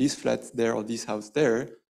just want this flat there or this house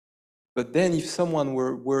there. But then if someone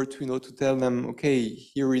were to to tell them, okay,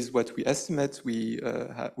 here is what we estimate, we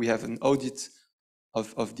have an audit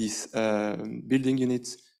of this building unit,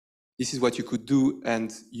 this is what you could do,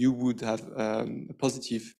 and you would have a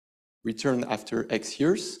positive return after X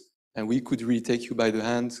years, and we could really take you by the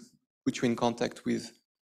hand, put you in contact with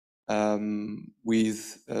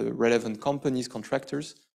relevant companies,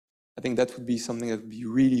 contractors. I think that would be something that would be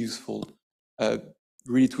really useful,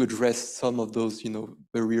 really to address some of those,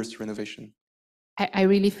 barriers to renovation. I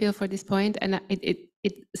really feel for this point, and it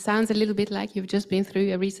sounds a little bit like you've just been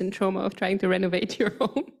through a recent trauma of trying to renovate your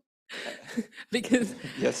home, because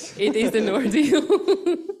yes, it is an ordeal.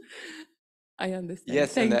 I understand.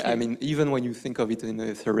 Yes, Thank and you. I mean, even when you think of it in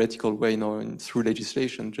a theoretical way, through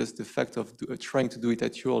legislation, just the fact of trying to do it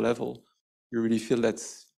at your level, you really feel that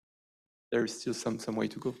there is still some way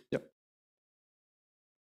to go. Yeah.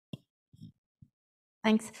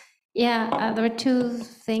 Thanks. Yeah, there were two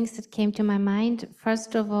things that came to my mind.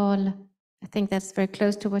 First of all, I think that's very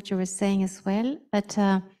close to what you were saying as well, but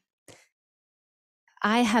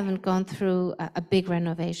I haven't gone through a big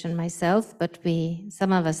renovation myself, but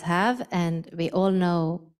some of us have, and we all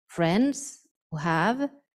know friends who have,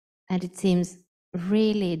 and it seems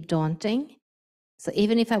really daunting. So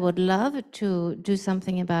even if I would love to do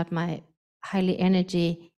something about my highly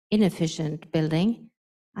energy inefficient building,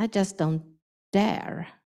 I just don't dare,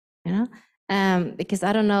 because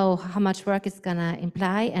I don't know how much work it's gonna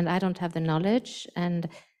imply, and I don't have the knowledge, and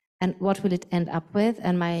what will it end up with?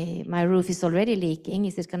 And my roof is already leaking.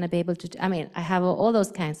 Is it gonna be able to? I mean, I have all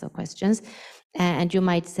those kinds of questions, and you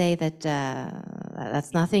might say that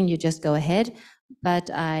that's nothing. You just go ahead, but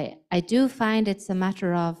I do find it's a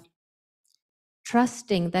matter of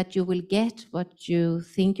trusting that you will get what you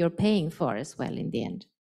think you're paying for as well in the end.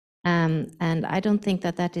 And I don't think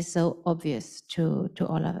that is so obvious to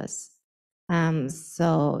all of us.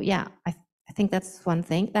 So yeah, I think that's one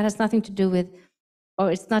thing. That has nothing to do with,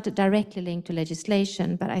 or it's not directly linked to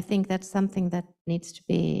legislation, but I think that's something that needs to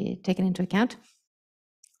be taken into account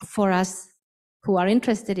for us who are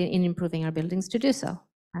interested in improving our buildings to do so.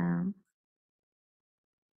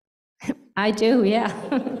 I do, yeah.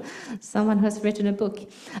 Someone who has written a book.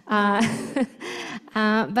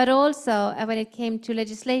 But also, when it came to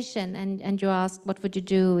legislation, and you asked, what would you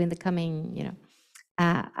do in the coming,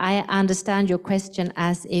 I understand your question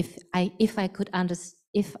as if I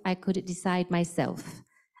could decide myself,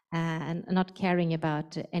 and not caring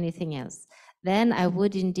about anything else. Then I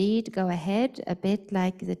would indeed go ahead a bit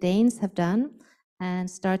like the Danes have done and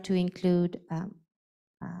start to include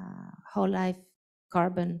whole life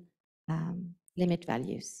carbon limit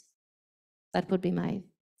values. That would be my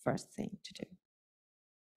first thing to do.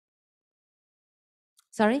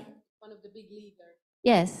 Sorry? One of the big levers.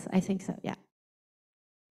 Yes, I think so, yeah.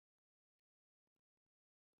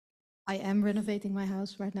 I am renovating my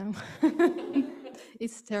house right now.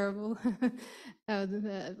 It's terrible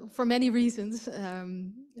for many reasons,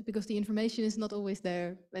 because the information is not always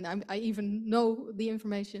there. And I even know the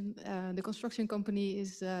information. The construction company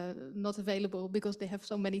is not available because they have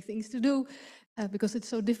so many things to do, because it's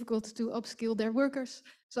so difficult to upskill their workers.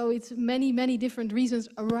 So it's many different reasons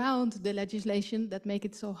around the legislation that make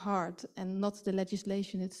it so hard, and not the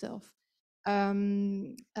legislation itself.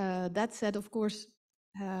 That said, of course,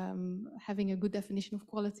 having a good definition of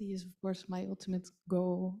quality is, of course, my ultimate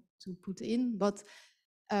goal to put in. But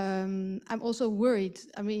I'm also worried.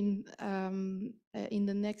 I mean, in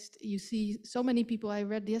the next, you see so many people. I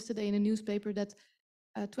read yesterday in a newspaper that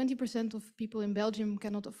 20% of people in Belgium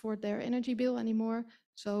cannot afford their energy bill anymore.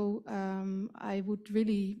 So I would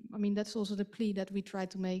really, I mean, that's also the plea that we try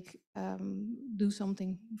to make, do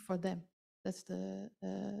something for them. That's the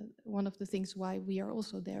one of the things why we are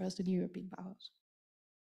also there as the European Bauhaus.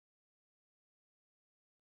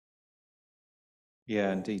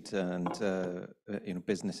 Yeah, indeed, and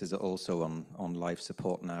businesses are also on life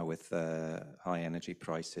support now with high energy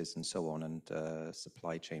prices and so on, and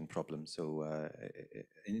supply chain problems. So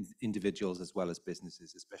individuals as well as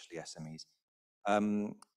businesses, especially SMEs.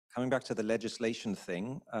 Coming back to the legislation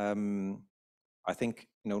thing, I think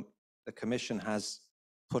the Commission has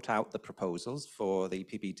put out the proposals for the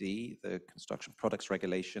PBD, the Construction Products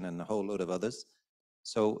Regulation, and a whole load of others.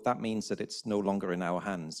 So that means that it's no longer in our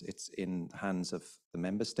hands. It's in the hands of the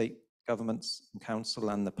member state governments, and council,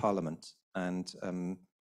 and the parliament. And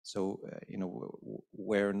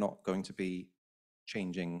we're not going to be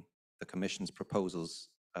changing the Commission's proposals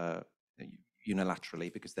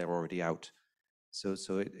unilaterally because they're already out. So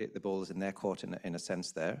the ball is in their court in a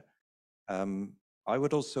sense there. I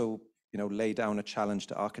would also, lay down a challenge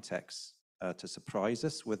to architects to surprise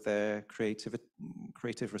us with their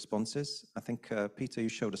creative responses. I think, Peter, you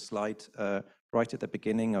showed a slide right at the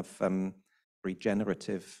beginning of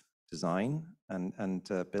regenerative design and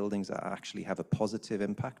buildings that actually have a positive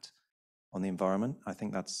impact on the environment. I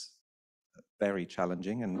think that's very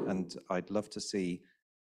challenging, and I'd love to see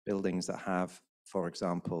buildings that have, for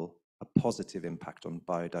example, a positive impact on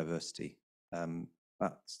biodiversity.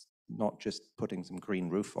 That's not just putting some green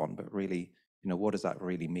roof on, but really, what does that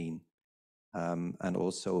really mean? And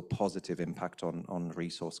also a positive impact on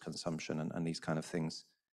resource consumption and these kind of things.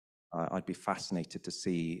 I'd be fascinated to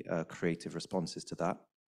see creative responses to that.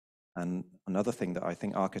 And another thing that I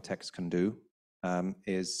think architects can do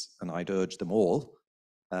is, and I'd urge them all,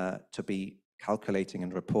 to be calculating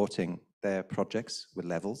and reporting their projects with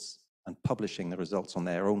levels and publishing the results on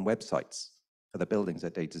their own websites for the buildings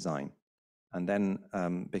that they design. And then,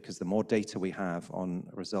 because the more data we have on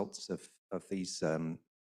results of these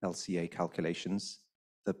LCA calculations,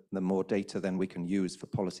 the more data then we can use for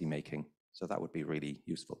policy making. So that would be really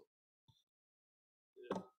useful.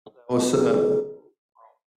 That was, maybe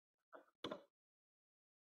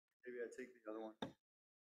I take the other one.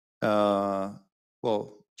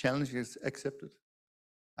 Well, challenge is accepted.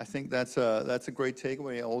 I think that's a great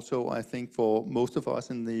takeaway. Also, I think for most of us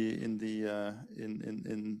in the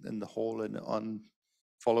hall and on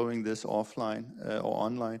following this offline or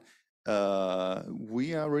online,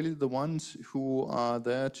 we are really the ones who are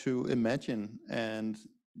there to imagine and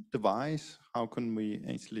devise how can we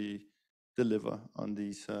actually deliver on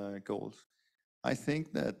these goals. I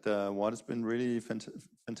think that what has been really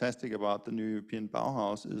fantastic about the new European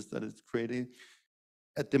Bauhaus is that it's creating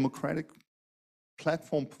a democratic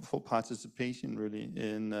platform for participation, really,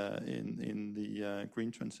 in the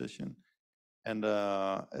green transition. And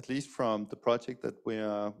at least from the project that we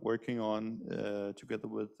are working on together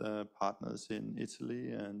with partners in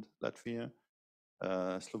Italy and Latvia,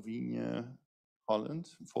 Slovenia, Holland,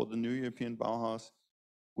 for the new European Bauhaus,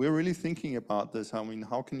 we're really thinking about this. I mean,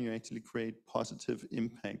 how can you actually create positive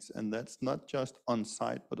impacts? And that's not just on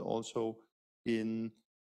site, but also in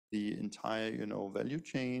the entire, value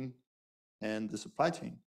chain and the supply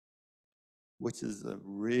chain, which is a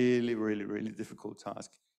really, really, really difficult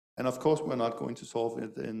task. And of course, we're not going to solve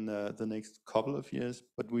it in the next couple of years,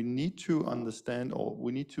 but we need to understand, or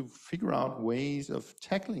we need to figure out ways of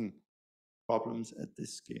tackling problems at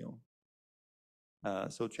this scale.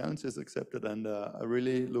 So challenge is accepted, and I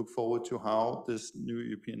really look forward to how this new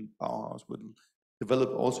European Bauhaus will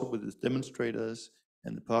develop, also with its demonstrators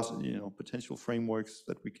and the potential frameworks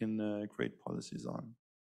that we can create policies on.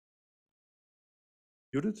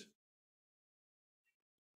 Judith?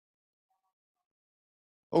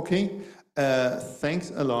 Okay,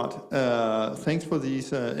 thanks a lot. Thanks for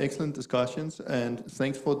these excellent discussions, and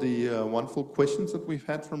thanks for the wonderful questions that we've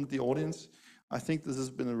had from the audience. I think this has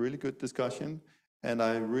been a really good discussion, and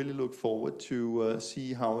I really look forward to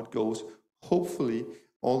see how it goes. Hopefully,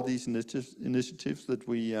 all these initiatives that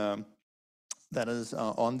we that is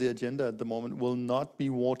on the agenda at the moment will not be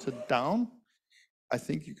watered down. I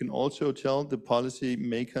think you can also tell the policy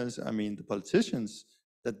makers, I mean the politicians,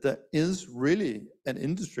 that there is really an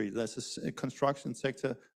industry, there's a construction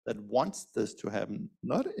sector that wants this to happen.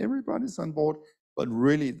 Not everybody's on board, but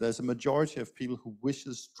really there's a majority of people who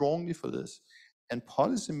wishes strongly for this. And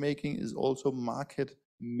policy making is also market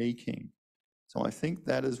making. So I think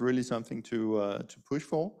that is really something to push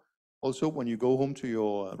for. Also, when you go home to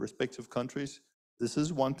your respective countries, this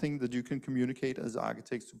is one thing that you can communicate as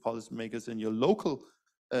architects to policymakers in your local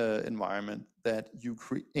environment, that you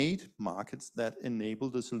create markets that enable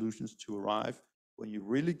the solutions to arrive when you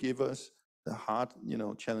really give us the hard,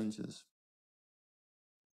 challenges.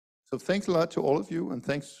 So thanks a lot to all of you, and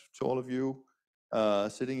thanks to all of you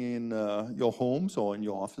sitting in your homes or in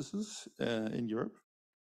your offices in Europe.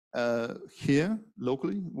 Here,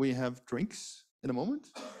 locally, we have drinks in a moment.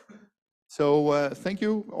 So thank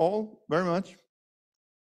you all very much.